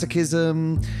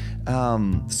 Sadomasochism.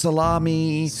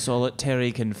 Salami.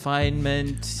 Solitary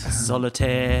confinement.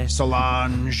 Solitaire,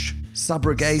 Solange.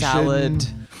 Subrogation. Salad.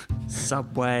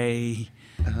 Subway.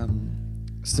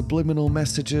 Subliminal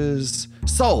messages.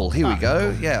 Soul. Here we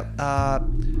go. Yeah.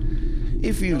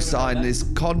 If you sign this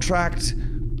contract,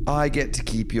 I get to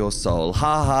keep your soul.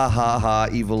 Ha ha ha ha.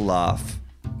 Evil laugh.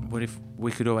 What if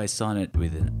we could always sign it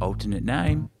with an alternate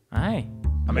name? Aye.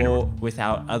 mean- or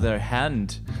without other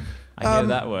hand. I hear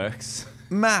that works.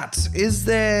 Matt, is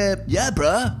there Yeah,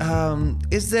 bruh.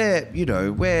 is there,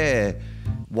 we're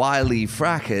wily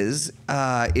frackers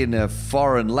in a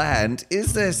foreign land,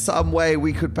 is there some way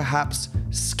we could perhaps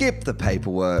skip the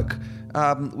paperwork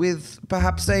with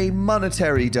perhaps a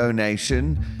monetary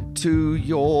donation to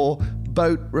your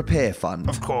boat repair fund.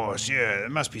 Of course, yeah. There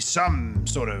must be some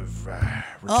sort of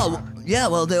Oh, yeah,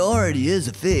 well, there already is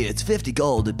a fee. It's 50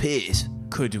 gold apiece.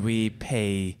 Could we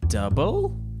pay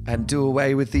double? And do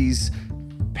away with these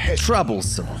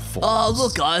troublesome forms. Oh,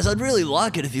 look, guys, I'd really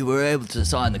like it if you were able to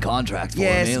sign the contract for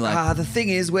Yes, me. the thing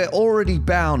is, we're already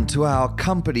bound to our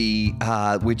company,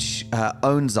 which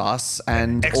owns us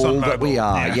and all that we ExxonMobil,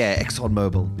 are. yeah. Yeah,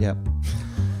 ExxonMobil. Yep.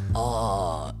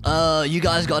 you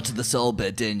guys got to the soul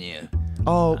bit, didn't you?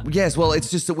 Oh, yes. Well,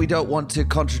 it's just that we don't want to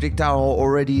contradict our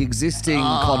already existing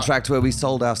contract where we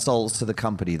sold our souls to the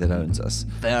company that owns us.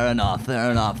 Fair enough.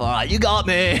 All right, you got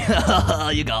me.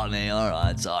 You got me. All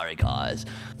right, sorry, guys.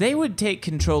 They would take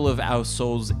control of our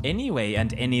souls anyway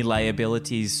and any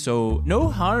liabilities, so no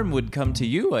harm would come to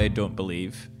you, I don't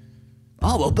believe.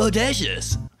 Oh, well,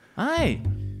 bodacious. Aye.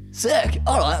 Sick.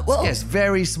 All right, well. Yes,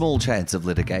 very small chance of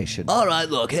litigation. All right,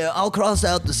 look, here, I'll cross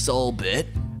out the soul bit.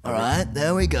 All right,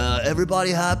 there we go. Everybody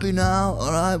happy now?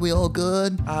 All right, we all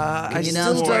good? I you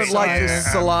now still start don't like signing? the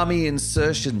salami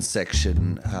insertion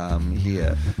section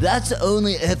here. That's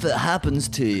only if it happens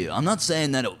to you. I'm not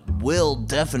saying that it will,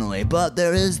 definitely, but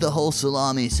there is the whole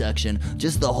salami section,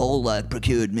 just the whole,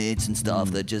 procured meats and stuff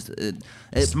that just...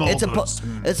 Small it's, goods.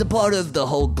 it's a part of the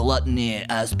whole gluttony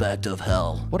aspect of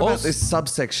hell. What about this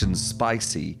subsection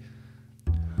spicy?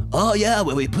 Oh, yeah,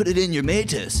 well, we put it in your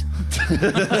meatus.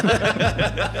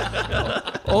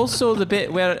 Also, the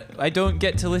bit where I don't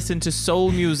get to listen to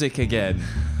soul music again.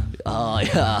 Oh,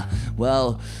 yeah,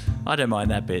 well... I don't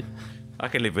mind that bit. I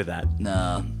can live with that.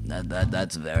 No,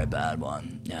 that's a very bad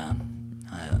one. Yeah,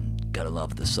 I gotta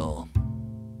love the soul.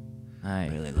 Aye.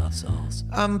 Really love souls.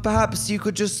 Perhaps you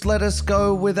could just let us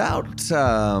go without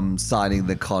signing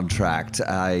the contract.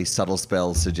 A subtle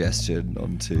spell suggestion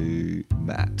onto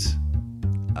Matt.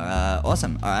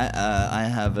 Awesome. All right, I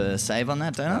have a save on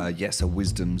that, don't I? Yes, a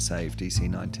wisdom save, DC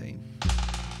 19.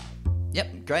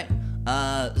 Yep, great.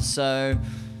 So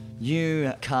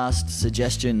you cast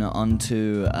suggestion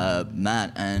onto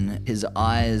Matt, and his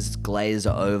eyes glaze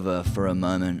over for a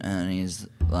moment, and he's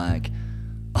like,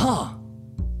 "Oh,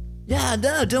 yeah,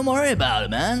 no, don't worry about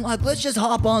it, man. Let's just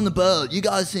hop on the boat. You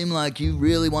guys seem like you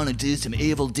really want to do some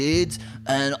evil deeds,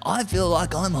 and I feel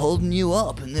like I'm holding you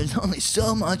up, and there's only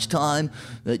so much time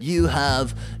that you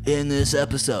have in this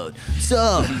episode.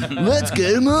 So, let's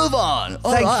get a move on."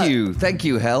 Thank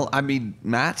you,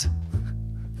 Matt.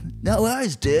 No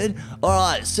worries, dude. All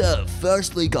right, so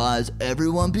firstly, guys,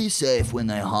 everyone be safe when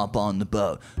they hop on the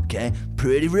boat, okay?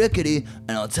 Pretty rickety,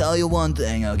 and I'll tell you one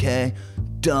thing, okay?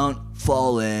 Don't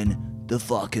fall in the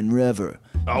fucking river.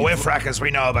 Oh, we're frackers.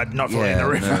 We know about not falling in the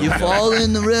river. You fall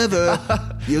in the river,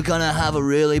 you're gonna have a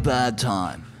really bad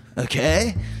time,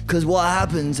 okay? Because what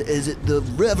happens is the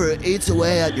river eats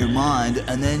away at your mind,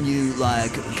 and then you,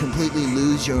 completely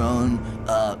lose your own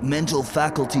mental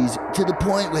faculties to the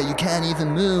point where you can't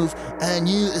even move, and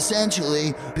you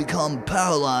essentially become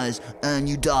paralyzed, and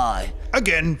you die.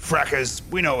 Again, frackers.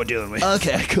 We know what we're dealing with.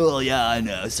 Okay, cool, yeah, I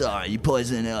know. Sorry, you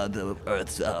poisoned the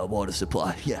Earth's water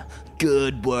supply. Yeah,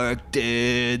 good work,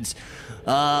 dudes.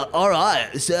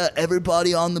 Alright, so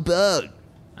everybody on the boat.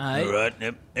 Aye. All right,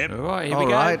 yep. All right, here we All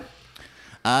go. right.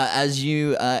 As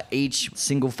you each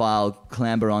single file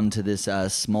clamber onto this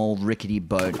small rickety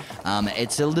boat,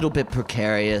 it's a little bit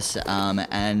precarious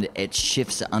and it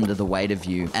shifts under the weight of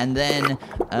you. And then,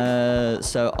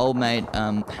 so old mate,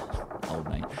 and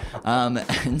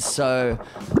so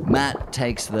Matt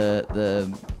takes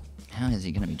the how is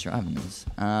he going to be driving this?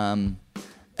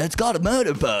 It's got a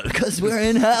motorboat, because we're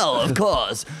in hell, of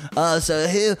course. So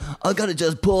here, I gotta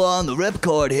just pull on the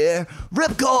ripcord here.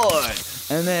 Ripcord!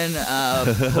 And then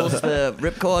pulls the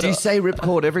ripcord. Do you say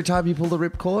ripcord every time you pull the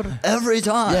ripcord? Every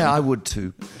time. Yeah, I would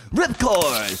too.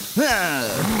 Ripcord!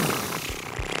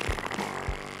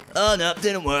 Oh, no,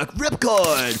 didn't work.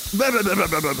 Ripcord!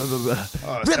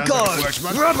 Ripcord!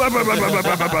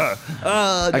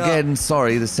 No. Again,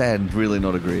 sorry, the sand really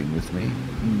not agreeing with me.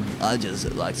 I just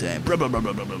like saying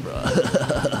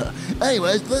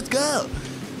Anyways, let's go.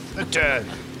 That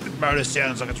motor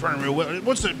sounds like it's running real well.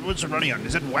 What's it running on?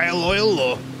 Is it whale oil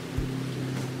or?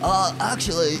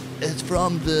 Actually, it's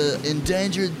from the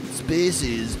endangered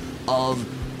species of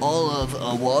all of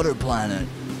a water planet.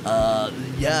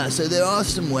 Yeah, so there are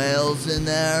some whales in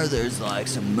there. There's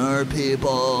some mer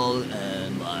people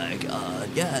and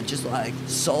just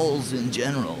souls in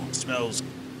general. It smells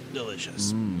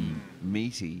delicious.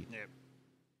 Meaty. Yep.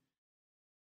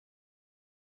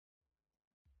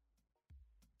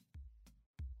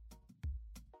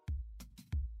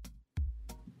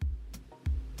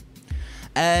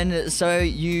 And so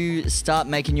you start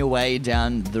making your way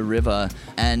down the river,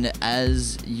 and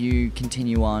as you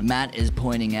continue on, Matt is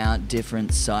pointing out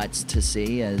different sights to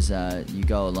see as you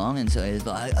go along, and so he's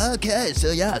like, okay,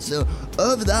 so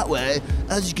over that way,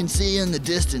 as you can see in the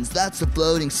distance, that's the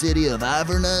floating city of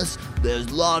Avernus. There's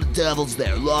a lot of devils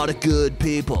there, a lot of good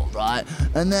people, right?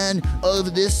 And then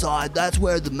over this side, that's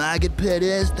where the maggot pit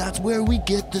is. That's where we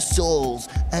get the souls,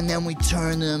 and then we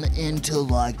turn them into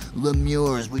like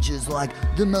lemures, which is like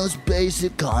the most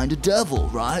basic kind of devil,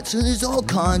 right? So there's all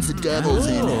kinds of devils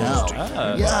in hell.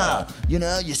 Yeah,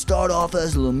 you start off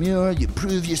as a lemure, you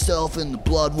prove yourself in the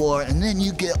blood war, and then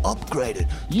you get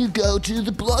upgraded. You go to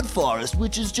the blood forest,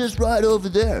 which is just right over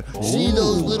there. See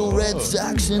those little red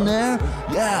sacks in there?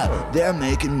 Yeah, they're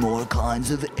making more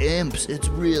kinds of imps. It's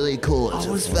really cool. It's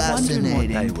a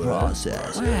fascinating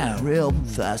process. Wow. Real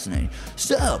fascinating.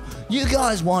 So, you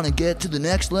guys want to get to the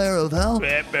next layer of hell?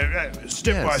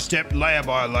 Step by step, layer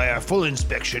by layer, full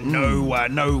inspection.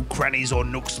 No crannies or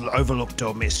nooks overlooked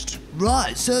or missed.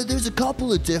 Right, so there's a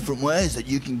couple of different ways that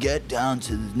you can get down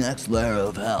to the next layer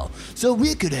of hell. So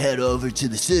we could head over to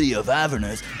the city of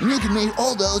Avernus, and you can meet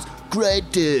all those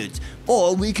great dudes.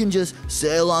 Or we can just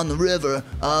sail on the river.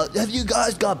 Have you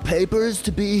guys got papers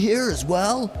to be here as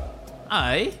well?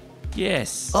 Aye.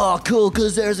 Yes. Oh, cool,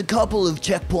 because there's a couple of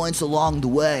checkpoints along the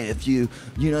way. If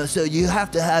so you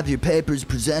have to have your papers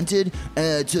presented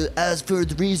as for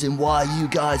the reason why you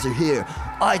guys are here.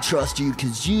 I trust you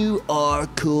because you are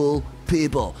cool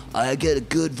people. I get a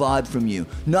good vibe from you.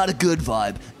 Not a good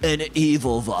vibe, an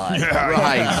evil vibe.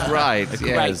 Right. Great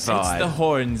Yes. vibe. It's the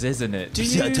horns, isn't it?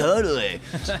 Yeah, totally.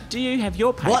 Do you have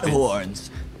your papers? What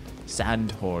horns?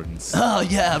 Sand horns. Oh,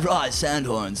 yeah, right, sand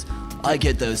horns. I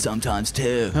get those sometimes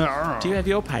too. Do you have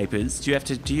your papers? Do you have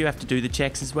to do the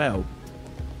checks as well?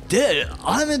 Dude,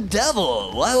 I'm a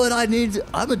devil. Why would I need to?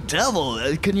 I'm a devil.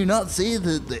 Can you not see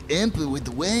the imp with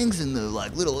the wings and the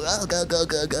like little go?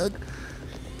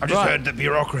 I just heard that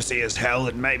bureaucracy is hell,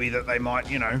 and maybe that they might,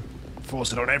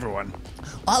 force it on everyone.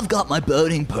 I've got my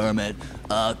boating permit,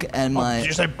 and my... Did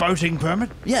you say boating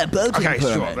permit? Yeah, boating permit.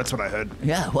 Okay, sure, that's what I heard.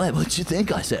 Yeah, what'd you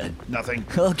think I said? Nothing.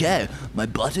 Okay, my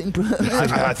butting permit.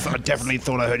 I definitely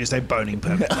thought I heard you say boning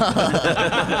permit. I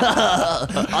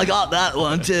got that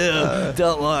one too.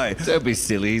 Don't worry. Don't be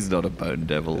silly. He's not a bone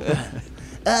devil.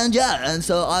 And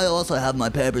so I also have my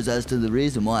papers as to the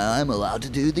reason why I'm allowed to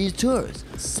do these tours.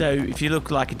 So if you look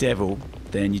like a devil,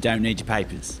 then you don't need your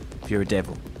papers. If you're a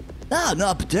devil. No,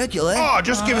 not particularly. Oh,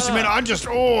 just give us a minute. I'm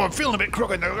feeling a bit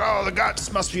crooked. The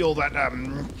guts must be all that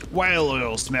whale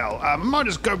oil smell. I might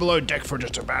just go below deck for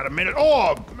just about a minute.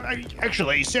 Oh,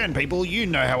 actually, sand people, you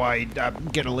know how I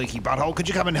get a leaky butthole. Could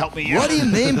you come and help me out? What do you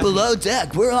mean below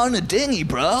deck? We're on a dinghy,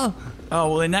 bro. Oh,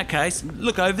 well, in that case,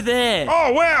 look over there.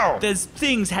 Oh, wow. There's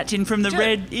things hatching from the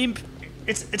red imp.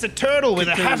 It's a turtle with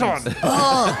a hat on.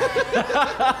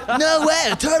 Oh, no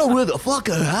way, a turtle with a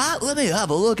fucking hat? Let me have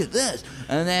a look at this.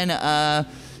 And then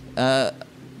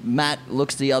Matt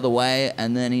looks the other way,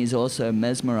 and then he's also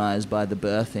mesmerized by the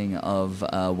birthing of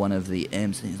one of the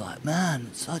imps. And he's like, man,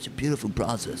 it's such a beautiful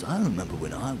process. I remember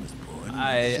when I was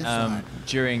born.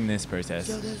 During this process.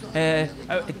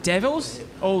 Devils?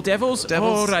 All devils?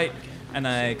 All right. And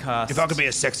I cast... If I could be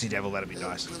a sexy devil, that'd be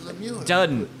nice.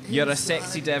 Done. You're a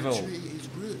sexy devil.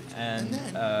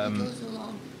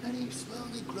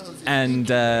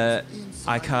 And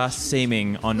I cast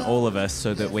seeming on all of us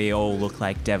so that we all look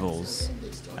like devils,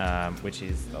 which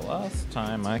is the last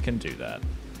time I can do that.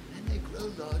 And they grow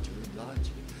larger and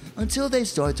larger until they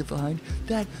start to find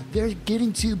that they're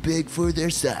getting too big for their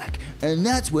sack, and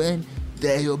that's when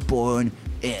they are born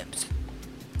imps.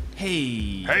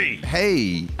 Hey.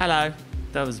 Hey. Hello.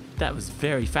 That was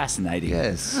very fascinating.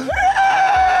 Yes.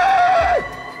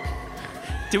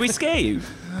 Did we scare you?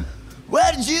 Where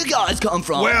did you guys come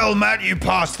from? Well, Matt, you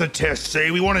passed the test,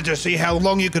 see? We wanted to see how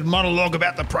long you could monologue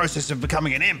about the process of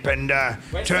becoming an imp, and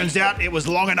turns out it was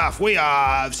long enough. We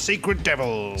are secret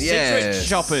devils. Yes. Secret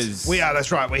shoppers. We are, that's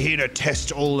right. We're here to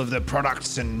test all of the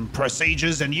products and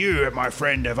procedures, and you, my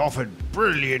friend, have offered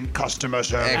brilliant customer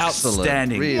service. Excellent.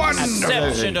 Outstanding. Really.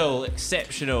 Exceptional.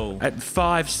 Exceptional. At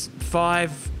five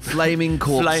Flaming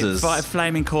corpses. five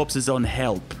flaming corpses on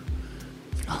help.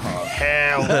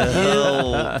 Hell.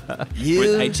 With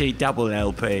You,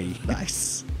 HE-double-LP.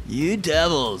 Nice. you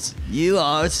devils, you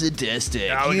are sadistic.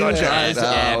 Oh, we you got you. guys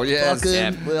Oh, are yes.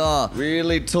 fucking, we are.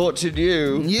 Really tortured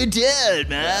you. You did,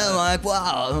 man. Like,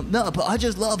 wow. No, but I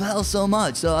just love hell so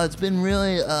much. So it's been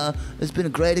really, it's been a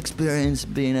great experience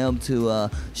being able to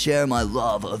share my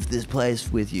love of this place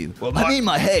with you. Well, I mean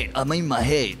my hate of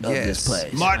this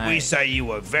place. Might we say you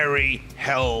were very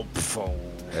helpful?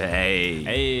 Hey.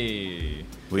 Hey.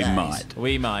 We Thanks. might.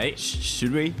 We might.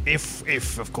 Should we?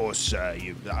 If of course,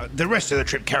 the rest of the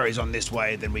trip carries on this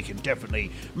way, then we can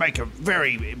definitely make a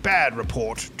very bad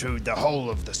report to the whole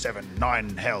of the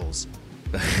 7-9 hells.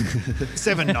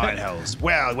 7-9 hells.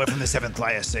 Well, we're from the 7th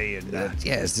layer C, and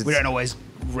yes, we don't always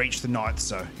reach the 9th,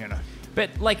 so, you know.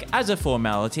 But, like, as a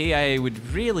formality, I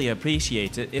would really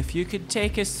appreciate it if you could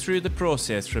take us through the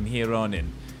process from here on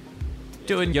in.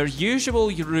 Doing your usual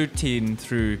routine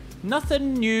through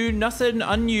nothing new, nothing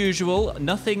unusual,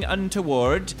 nothing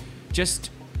untoward, just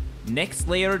next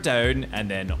layer down, and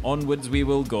then onwards we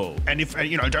will go. And if,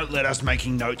 don't let us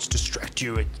making notes distract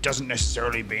you. It doesn't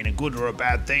necessarily mean a good or a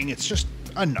bad thing. It's just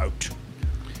a note.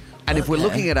 And if we're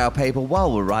looking at our paper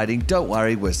while we're writing, don't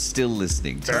worry, we're still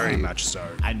listening to Very you. much so.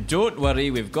 And don't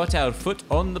worry, we've got our foot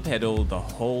on the pedal the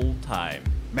whole time.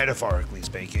 Metaphorically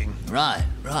speaking. Right,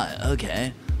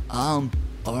 okay. All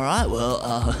right,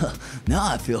 well, now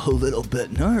I feel a little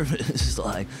bit nervous.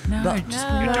 Like, You're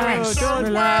doing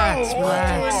so well.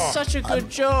 You're doing such a good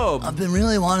job. I've been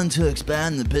really wanting to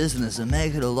expand the business and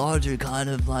make it a larger kind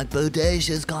of, like,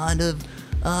 bodacious kind of,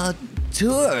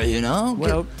 tour, you know?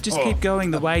 Well, just keep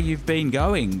going the way you've been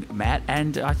going, Matt,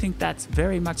 and I think that's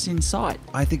very much in sight.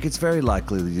 I think it's very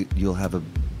likely that you'll have a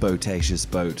botacious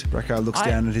boat. Brackeye looks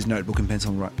down at his notebook and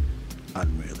pencil and writes,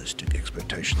 Unrealistic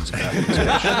expectations about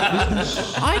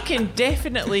this. I can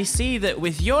definitely see that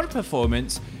with your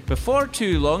performance, before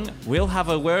too long, we'll have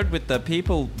a word with the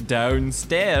people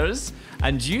downstairs,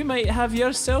 and you might have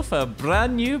yourself a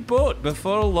brand new boat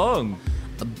before long.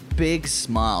 A big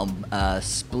smile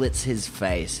splits his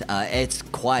face. It's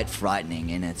quite frightening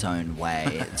in its own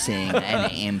way, seeing an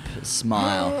imp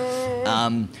smile.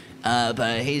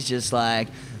 But he's just like,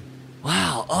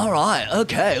 wow, all right,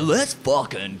 okay, let's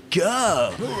fucking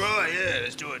go. All right, yeah,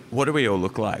 let's do it. What do we all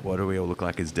look like? What do we all look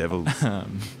like as devils?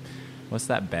 What's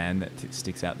that band that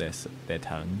sticks out their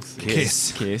tongues?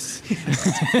 Kiss. Kiss.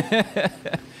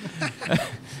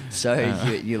 So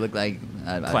you look like...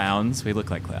 Clowns. We look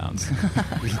like clowns.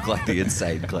 We look like the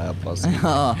insane clown posse.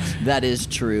 Oh, that is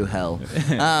true hell.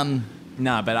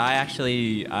 No, but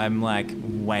I'm like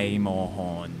way more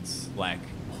horns. Like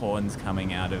horns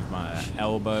coming out of my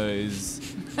elbows,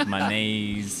 my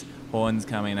knees, horns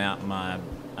coming out my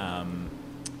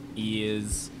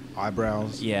ears.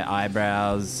 eyebrows. Yeah,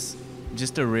 eyebrows.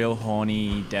 Just a real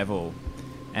horny devil.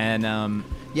 And,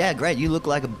 Yeah, great, you look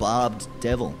like a barbed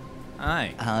devil.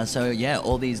 aye. So yeah,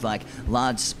 all these like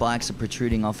large spikes are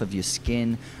protruding off of your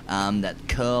skin that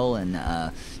curl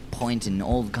and point in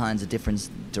all kinds of different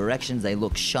directions. They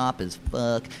look sharp as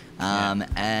fuck.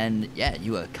 And yeah,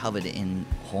 you are covered in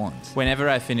horns. Whenever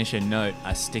I finish a note,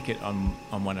 I stick it on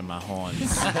one of my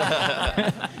horns.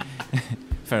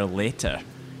 For later.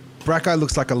 Brackeye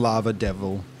looks like a lava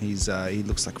devil. He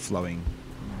looks like flowing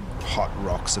hot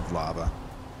rocks of lava.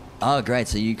 Oh, great!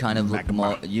 So you kind of look Magma.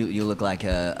 more. You look like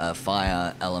a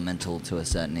fire elemental to a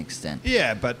certain extent.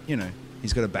 Yeah, but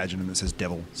he's got a badge on him that says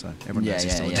devil, so everyone knows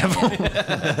he's still a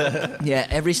yeah. devil. Yeah,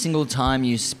 every single time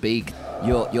you speak,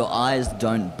 your eyes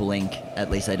don't blink. At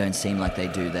least they don't seem like they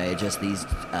do. They're just these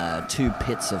two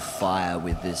pits of fire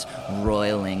with this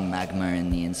roiling magma in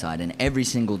the inside. And every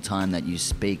single time that you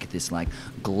speak, this like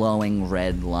glowing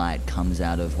red light comes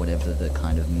out of whatever the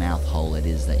kind of mouth hole it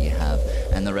is that you have.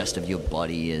 And the rest of your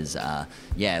body is,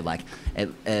 like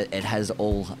it has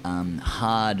all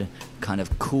hard, kind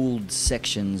of cooled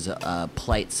sections,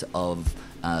 plates of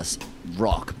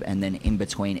rock, and then in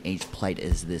between each plate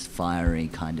is this fiery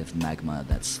kind of magma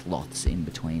that sloths in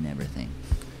between everything.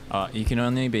 You can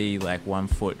only be like 1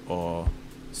 foot or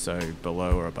so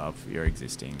below or above your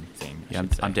existing thing. I Yeah,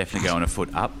 should say. I'm definitely going a foot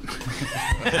up.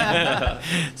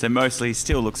 So mostly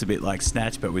still looks a bit like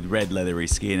Snatch, but with red leathery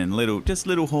skin and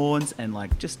little horns and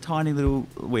like just tiny little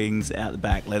wings out the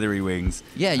back, leathery wings.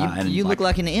 Yeah, and you look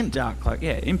like an imp. dark, like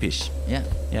impish. Yeah,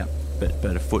 Yeah,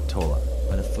 but a foot taller.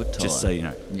 but a foot taller. Just so you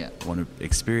know. Yeah. Want to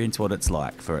experience what it's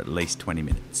like for at least 20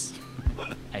 minutes.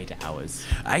 8 hours.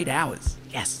 8 hours.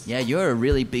 Yes. Yeah, you're a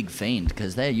really big fiend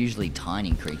because they're usually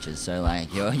tiny creatures. So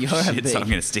like you're a Shit, big. so I'm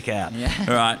going to stick out. Yeah.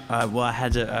 All right. Well, I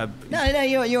had to. No,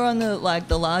 you're on the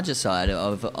larger side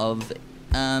of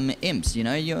imps. You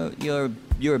know, you're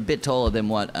a bit taller than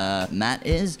what Matt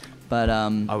is, but I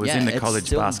was yeah, in the it's college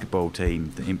still- basketball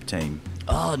team, the imp team.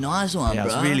 Oh, nice one, Yeah, I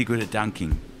bro. was really good at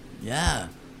dunking. Yeah,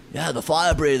 the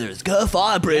fire breathers. Go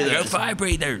fire breathers. Go fire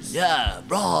breathers. Yeah,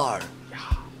 roar.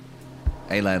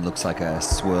 Alan looks like a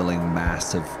swirling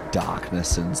mass of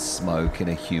darkness and smoke in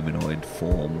a humanoid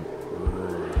form.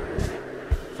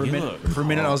 For a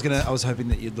minute, I was hoping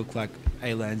that you'd look like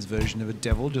Alan's version of a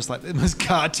devil, just like the most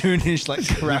cartoonish, like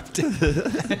corrupted.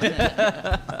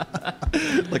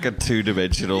 Like a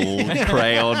two-dimensional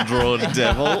crayon drawn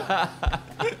devil.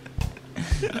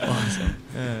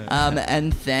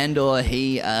 And Thandor,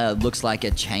 he looks like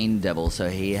a chain devil, so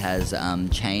he has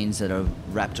chains that are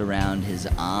wrapped around his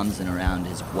arms and around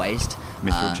his waist.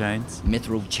 Mithril chains?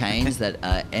 Mithril chains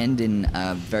that end in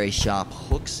very sharp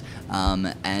hooks,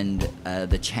 and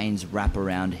the chains wrap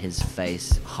around his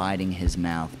face, hiding his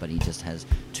mouth, but he just has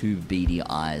two beady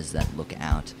eyes that look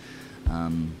out.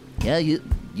 Yeah,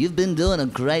 you've been doing a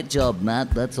great job, Matt.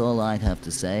 That's all I have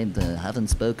to say. Haven't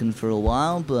spoken for a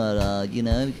while, but,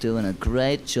 doing a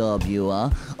great job you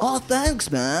are. Oh,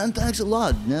 thanks, man. Thanks a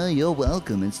lot. No, you're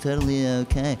welcome. It's totally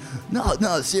okay.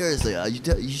 No, seriously,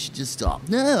 you should just stop.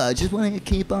 No, I just want to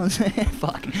keep on saying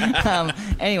fuck.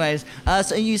 Anyways,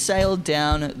 so you sail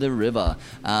down the river.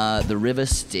 The river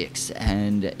Styx,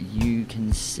 and you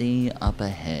can see up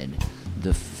ahead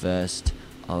the first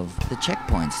of the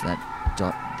checkpoints that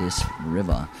dot this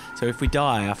river. So if we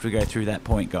die after we go through that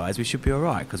point, guys, we should be all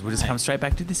right because we'll just come straight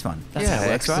back to this one. That's how it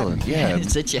works, excellent. right? Yeah,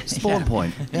 It's a spawn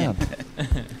point. Yeah.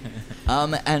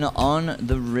 And on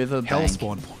the river Hell bank,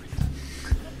 spawn point.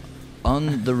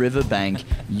 on the riverbank,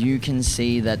 you can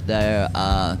see that there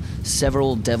are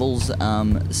several devils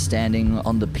standing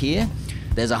on the pier.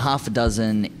 There's a half a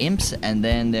dozen imps, and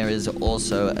then there is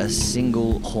also a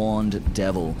single horned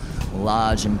devil,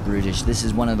 large and brutish. This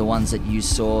is one of the ones that you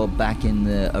saw back in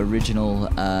the original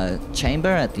chamber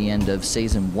at the end of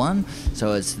season 1.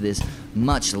 So it's this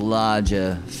much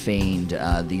larger fiend,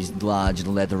 these large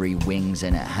leathery wings,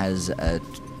 and it has a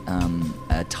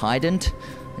tident.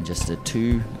 Just a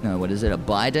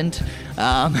bident.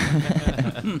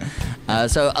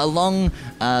 So a long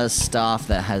staff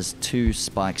that has two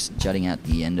spikes jutting out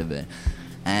the end of it.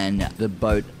 And the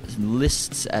boat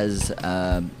lists as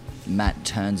Matt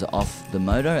turns off the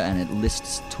motor, and it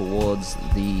lists towards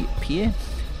the pier.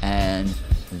 And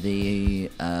the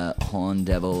horn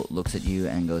devil looks at you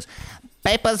and goes,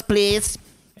 "Papers, please."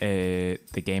 The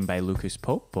game by Lucas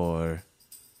Pope, or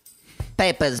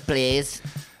Papers, please.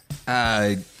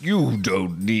 You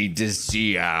don't need to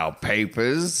see our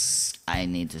papers. I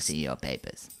need to see your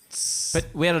papers. but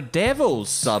we're devils.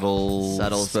 Subtle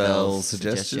Subtle spell spell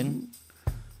suggestion.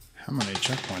 How many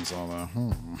checkpoints are there?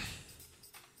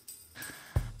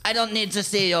 I don't need to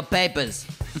see your papers.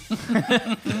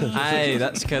 Aye,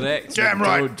 that's correct. Damn But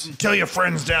right. don't- Tell your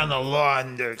friends down the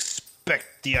line to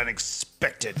expect the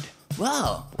unexpected.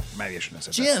 Wow, Maybe I shouldn't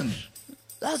have said Jim,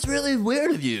 that's really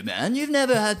weird of you, man. You've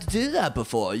never had to do that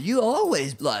before. You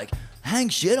always, hang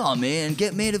shit on me and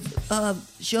get me to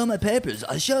show my papers.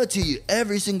 I show it to you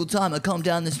every single time I come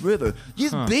down this river.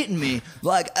 You've beaten me,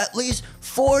 at least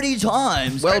 40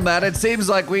 times. Well, Matt, it seems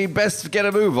like we best get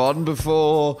a move on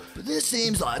before... But this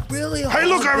seems like really hard. Hey,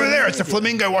 look over there. It's a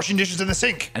flamingo washing dishes in the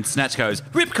sink. And Snatch goes,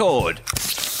 "Ripcord."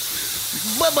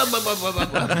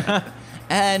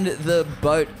 and the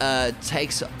boat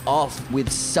takes off with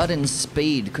sudden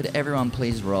speed. Could everyone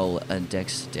please roll a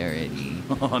dexterity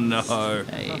Oh no.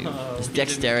 save?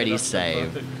 Dexterity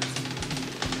save.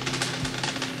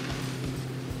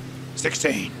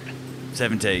 16.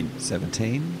 17.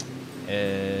 17.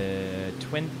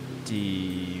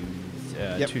 22.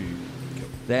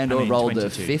 Thandor rolled a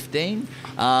 22. 15.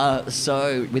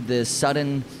 So with the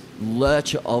sudden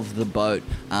lurch of the boat,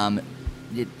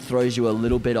 it throws you a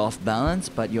little bit off balance,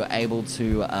 but you're able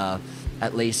to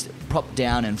at least prop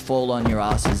down and fall on your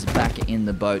asses back in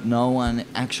the boat. No one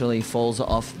actually falls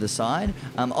off the side.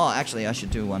 Actually, I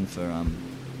should do one for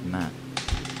Matt.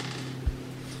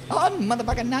 Oh,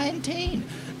 motherfucker, 19.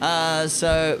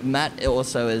 So Matt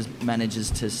also manages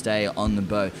to stay on the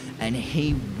boat, and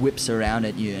he whips around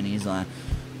at you, and he's like,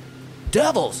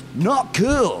 "Devils, not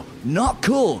cool, not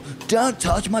cool. Don't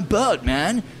touch my boat,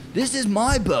 man. This is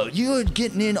my boat. You're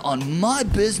getting in on my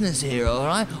business here, all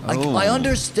right? Oh. I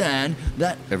understand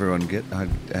that." Alan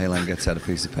gets out a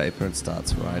piece of paper and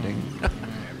starts writing.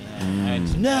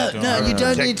 No, you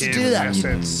don't need to do that.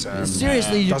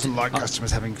 Seriously, you doesn't like customers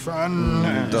having fun.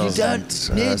 Doesn't.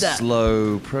 need that.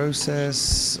 Slow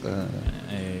process.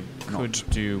 Could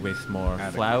do with more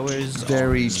flowers.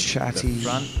 Very on chatty. The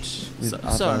front. With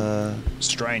So- other...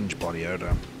 Strange body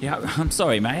odor. Yeah, I'm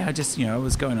sorry, mate. I just,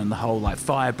 was going on the whole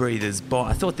fire breathers bond.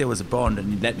 I thought there was a bond,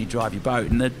 and you let me drive your boat.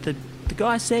 And the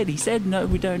guy said, no,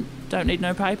 we don't need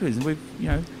no papers. We've,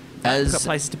 we've got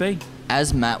places to be.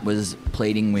 As Matt was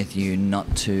pleading with you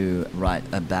not to write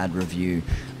a bad review,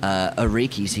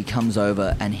 Arikis, he comes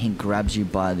over and he grabs you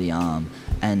by the arm,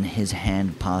 and his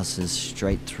hand passes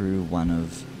straight through one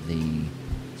of the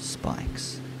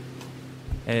spikes.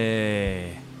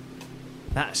 That's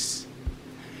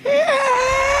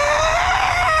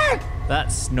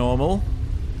normal.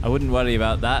 I wouldn't worry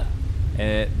about that.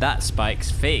 That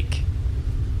spike's fake.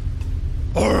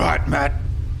 All right, Matt.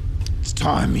 It's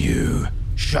time you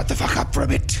shut the fuck up for a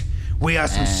bit. We are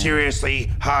some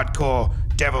seriously hardcore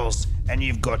devils, and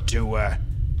you've got to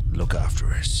look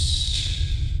after us.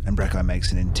 And Brackeye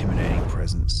makes an intimidating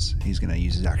presence. He's going to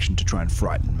use his action to try and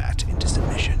frighten Matt into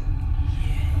submission.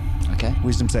 Okay.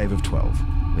 Wisdom save of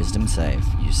 12. Wisdom save,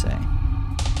 you say.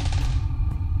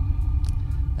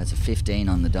 That's a 15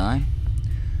 on the die.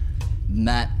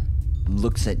 Matt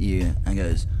looks at you and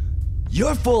goes,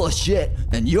 "You're full of shit,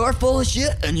 and you're full of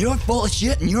shit, and you're full of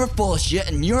shit, and you're full of shit,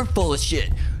 and you're full of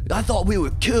shit. I thought we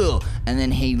were cool." And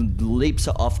then he leaps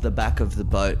off the back of the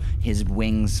boat, his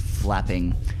wings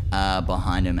flapping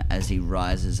behind him as he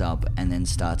rises up and then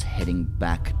starts heading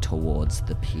back towards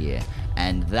the pier.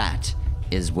 And that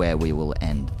is where we will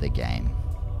end the game.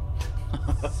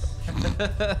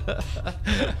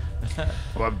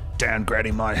 Well,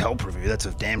 downgrading might help review, that's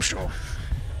a damn sure.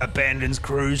 Abandons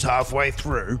cruise halfway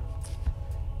through.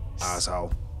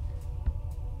 Asshole.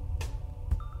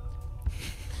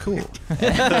 Cool.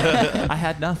 I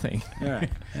had nothing.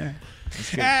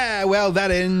 Well,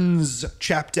 that ends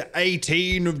chapter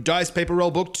 18 of Dice Paper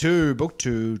Roll Book 2. Book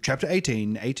 2, chapter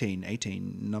 18.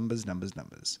 18. Numbers.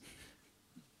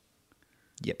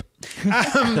 Yep.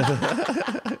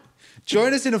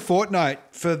 Join us in a fortnight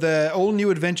for the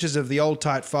all-new adventures of the Old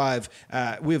Tight Five.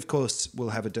 We, of course, will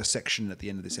have a dissection at the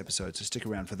end of this episode, so stick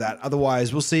around for that.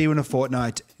 Otherwise, we'll see you in a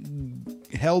fortnight.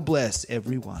 Hell bless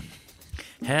everyone.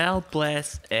 Hell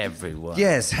bless everyone.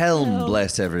 Yes, helm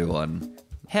bless everyone.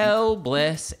 Hell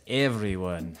bless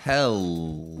everyone.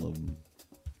 Hell.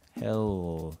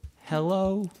 Hello.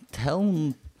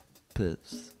 Telmpus.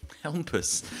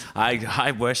 Helmpus.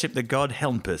 I worship the god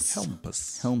Helmpus.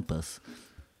 Helmpus.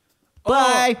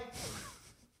 Bye.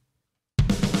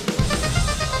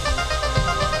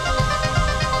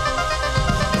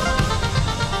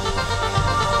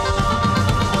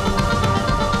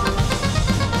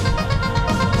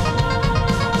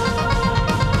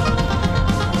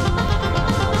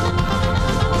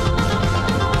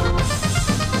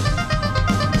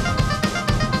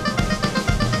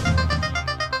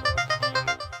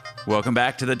 Welcome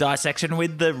back to the dissection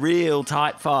with the real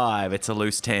Tight Five. It's a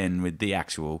loose 10 with the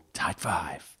actual Tight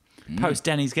Five. Post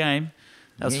Danny's game.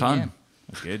 That was fun. Yeah.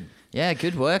 That was good. Yeah,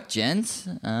 good work, gents.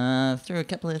 Threw a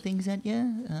couple of things at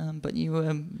you, but you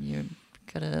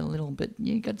got a little bit.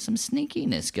 You got some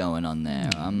sneakiness going on there.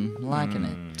 I'm liking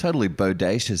it. Totally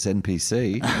bodacious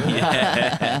NPC.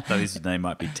 Yeah. Thought his name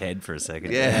might be Ted for a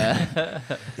second. Yeah.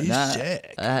 Nah,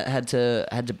 I had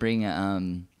to bring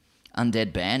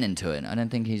Undead Ban into it. I don't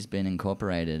think he's been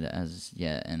incorporated as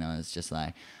yet, and I was just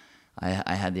like,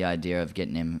 I had the idea of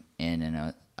getting him in,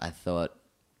 and I thought,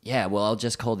 yeah, well, I'll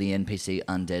just call the NPC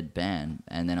Undead Ban,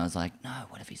 and then I was like, no,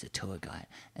 what if he's a tour guide?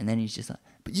 And then he's just like,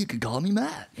 but you could call me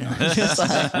Matt. And I was just like,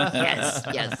 yes,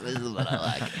 this is what I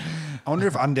like. I wonder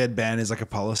if undead ban is like a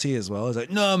policy as well. It's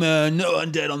like, no, man, no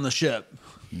undead on the ship.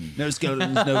 No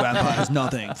skeletons, no vampires,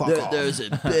 nothing. Fuck off. There's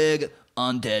a big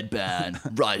undead ban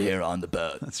right here on the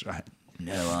boat. That's right.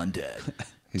 No undead.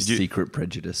 His secret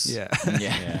prejudice. Yeah.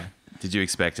 Yeah. Did you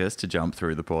expect us to jump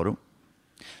through the portal?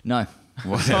 No.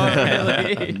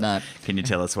 Really? No. Can you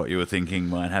tell us what you were thinking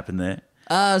might happen there?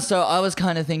 So I was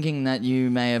kind of thinking that you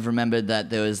may have remembered that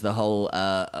there was the whole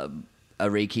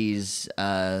Ariki's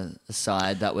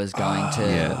side that was going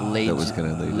to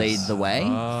lead the way.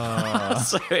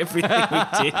 So everything we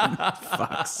did.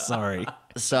 Fuck, sorry.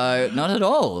 So not at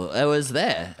all. It was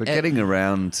there. But getting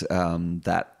around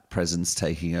that presence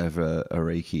taking over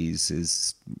Ariki's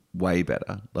is way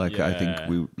better. Like, I think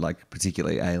we, like,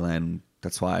 particularly Alan,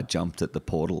 that's why I jumped at the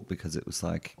portal, because it was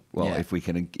like, well, if we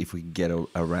can get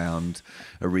around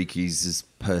Ariki's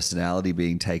personality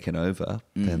being taken over,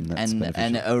 then that's beneficial.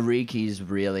 And Ariki's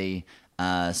really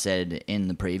said in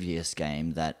the previous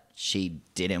game that she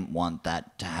didn't want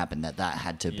that to happen, that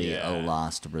had to be a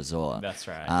last resort. That's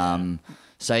right.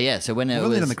 So when it We've was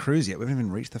only done the cruise yet. We haven't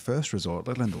even reached the first resort,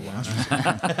 let alone the last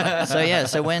resort.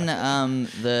 so when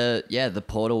the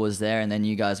portal was there, and then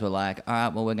you guys were like, all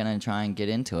right, well, we're gonna try and get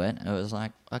into it. It was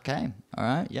like, okay, all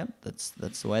right, yep, that's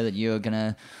the way that you're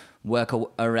gonna work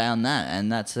around that,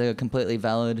 and that's a completely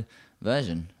valid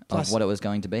version of what it was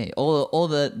going to be. Or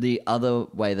the other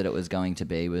way that it was going to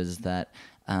be was that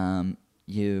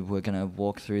you were gonna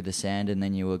walk through the sand, and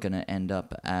then you were gonna end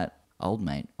up at old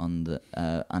mate on the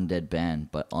undead band,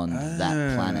 but on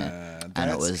that planet, and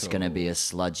it was going to be a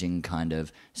sludging kind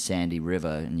of sandy river,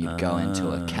 and you'd go into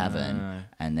a cavern,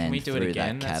 and then Can we do through it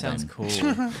again? that That sounds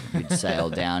cavern, cool. you'd sail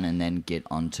down and then get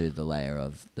onto the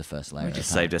first layer. Just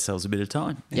of saved ourselves a bit of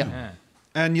time. Yep. Yeah.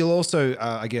 And you'll also,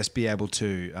 I guess, be able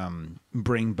to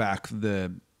bring back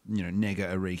the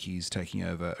Nega Arikis taking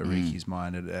over Ariki's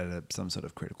mind at some sort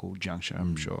of critical juncture.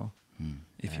 I'm sure,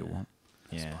 if you want.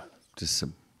 Yeah. Just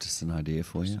an idea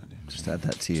for you. Just add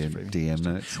that to your DM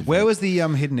notes. Where was the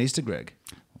hidden Easter egg?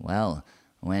 Well,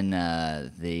 when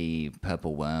the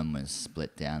purple worm was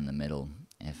split down the middle,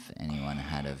 if anyone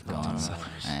had have gone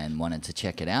and wanted to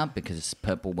check it out, because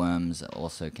purple worms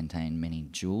also contain many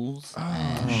jewels,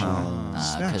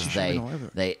 because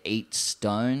they eat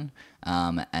stone,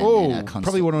 and then are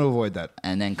Probably want to avoid that.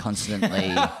 and then constantly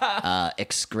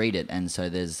excrete it, and so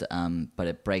there's but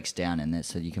it breaks down, and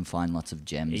so you can find lots of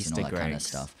gems and all Easter that kind of eggs.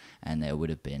 stuff, and there would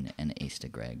have been an Easter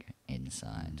egg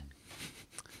inside.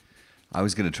 I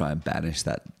was going to try and banish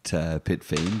that pit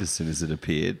fiend as soon as it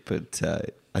appeared, but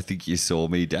I think you saw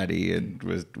me, Daddy, and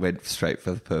went straight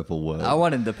for the purple worm. I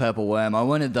wanted the purple worm. I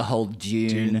wanted the whole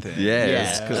Dune thing.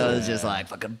 Yeah, I was just like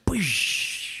fucking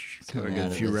boosh. coming Got out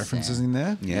a of few the references sand. in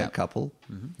there. yeah, a couple.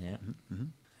 Yeah.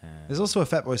 There's also a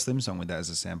Fatboy Slim song with that as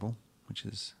a sample, which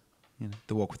is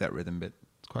the Walk Without Rhythm bit.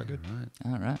 It's quite good.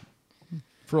 All right.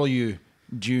 For all you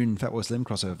June Fatboy Slim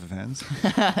crossover fans,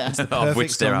 Of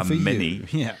which perfect there song are for you. many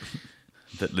Yeah.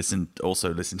 that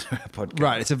also listen to our podcast.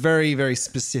 Right, it's a very, very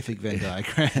specific Venn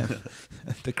diagram.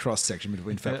 The cross section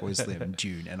between Fatboy Slim,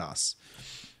 June, and us.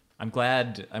 I'm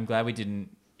glad we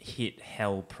didn't hit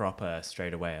hell proper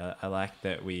straight away. I like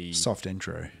that we Soft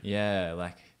intro. Yeah,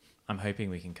 like I'm hoping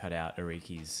we can cut out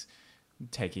Ariki's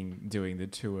doing the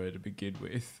tour to begin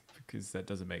with, because that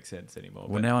doesn't make sense anymore.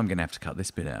 Well, now I'm going to have to cut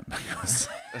this bit out because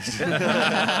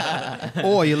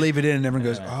Or you leave it in and everyone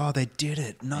goes, "Oh, they did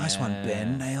it! Nice one,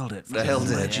 Ben. Nailed it. Nailed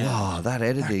it. Oh, that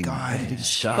editing. guy. Editing's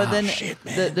sharp. But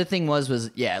then the thing was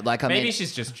like I maybe mean,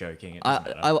 she's just joking. It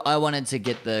doesn't matter. I wanted to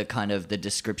get the kind of the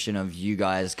description of you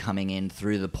guys coming in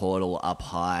through the portal up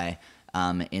high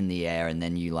in the air, and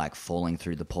then you like falling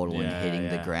through the portal and hitting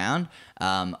the ground.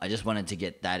 I just wanted to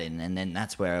get that in, and then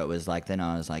that's where it was like, then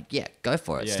I was like, yeah, go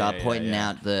for it. Start pointing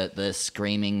out the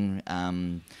screaming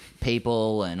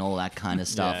people and all that kind of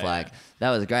stuff. That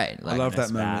was great. I love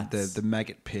that moment. bats. The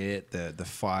maggot pit, the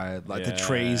fire, like the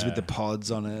trees with the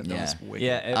pods on it. That Yeah. was wicked.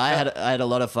 yeah, I had a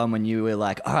lot of fun when you were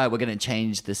like, all right, we're going to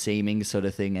change the seaming sort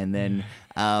of thing. And then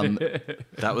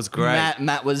that was great.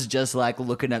 Matt was just like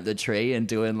looking at the tree and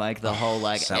doing like the whole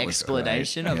like that was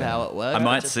explanation of how it worked. I was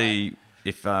might just see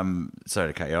if sorry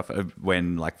to cut you off,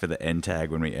 when like for the end tag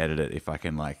when we edit it, if I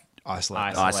can like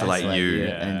Isolate. isolate you.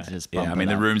 and just Yeah, bump I mean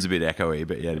it the up. room's a bit echoey,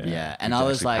 but yeah, it'd be Yeah, good and to I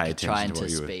was actually pay like attention trying to what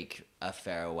you were- speak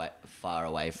far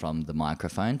away from the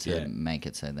microphone to Yeah. make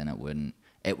it so then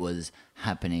it was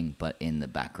happening, but in the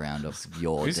background of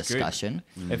your It was good. discussion.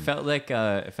 It felt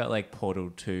like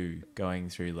Portal 2 going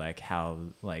through like how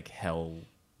like hell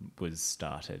was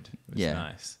started. It was Yeah.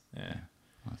 nice. Yeah.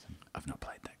 I've not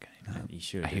played that game. You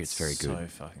should. I hear it's very So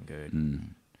good. fucking good.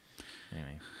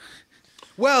 Anyway.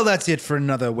 Well, that's it for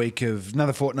another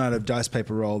fortnight of Dice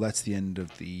Paper Roll. That's the end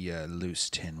of the loose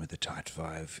 10 with the tight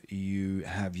 5. You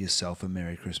have yourself a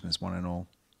Merry Christmas, one and all.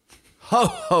 Ho,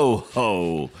 ho,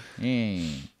 ho.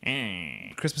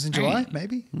 Christmas in July,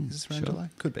 maybe? Is this around July?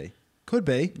 Could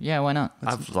be. Yeah, why not?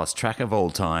 I've lost track of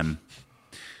all time.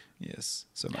 Yes.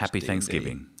 So much Happy D&D.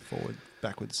 Thanksgiving. Forward,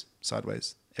 backwards,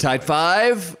 sideways. Tight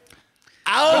 5.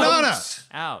 Out. Banana!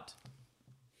 Out.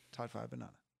 Tight 5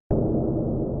 banana.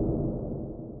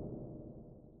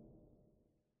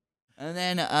 And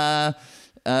then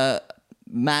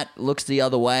Matt looks the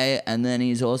other way, and then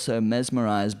he's also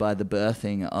mesmerized by the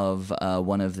birthing of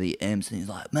one of the imps, and he's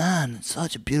like, "Man, it's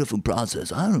such a beautiful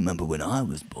process. I remember when I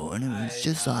was born. It was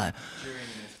just like."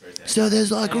 So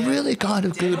there's like a really kind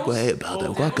of good way about it.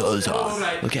 What goes on?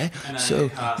 Okay, so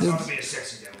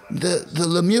the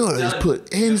lemur is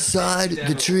put inside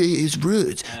the tree's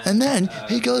roots, and then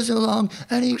he goes along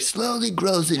and he slowly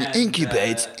grows and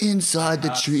incubates inside the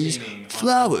tree's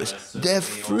flowers, their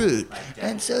fruit,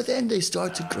 and so then they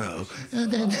start to grow,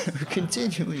 and then they're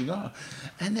continuing on,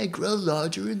 and they grow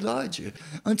larger and larger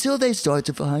until they start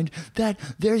to find that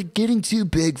they're getting too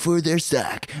big for their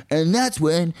sack, and that's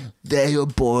when they are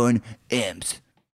born imps.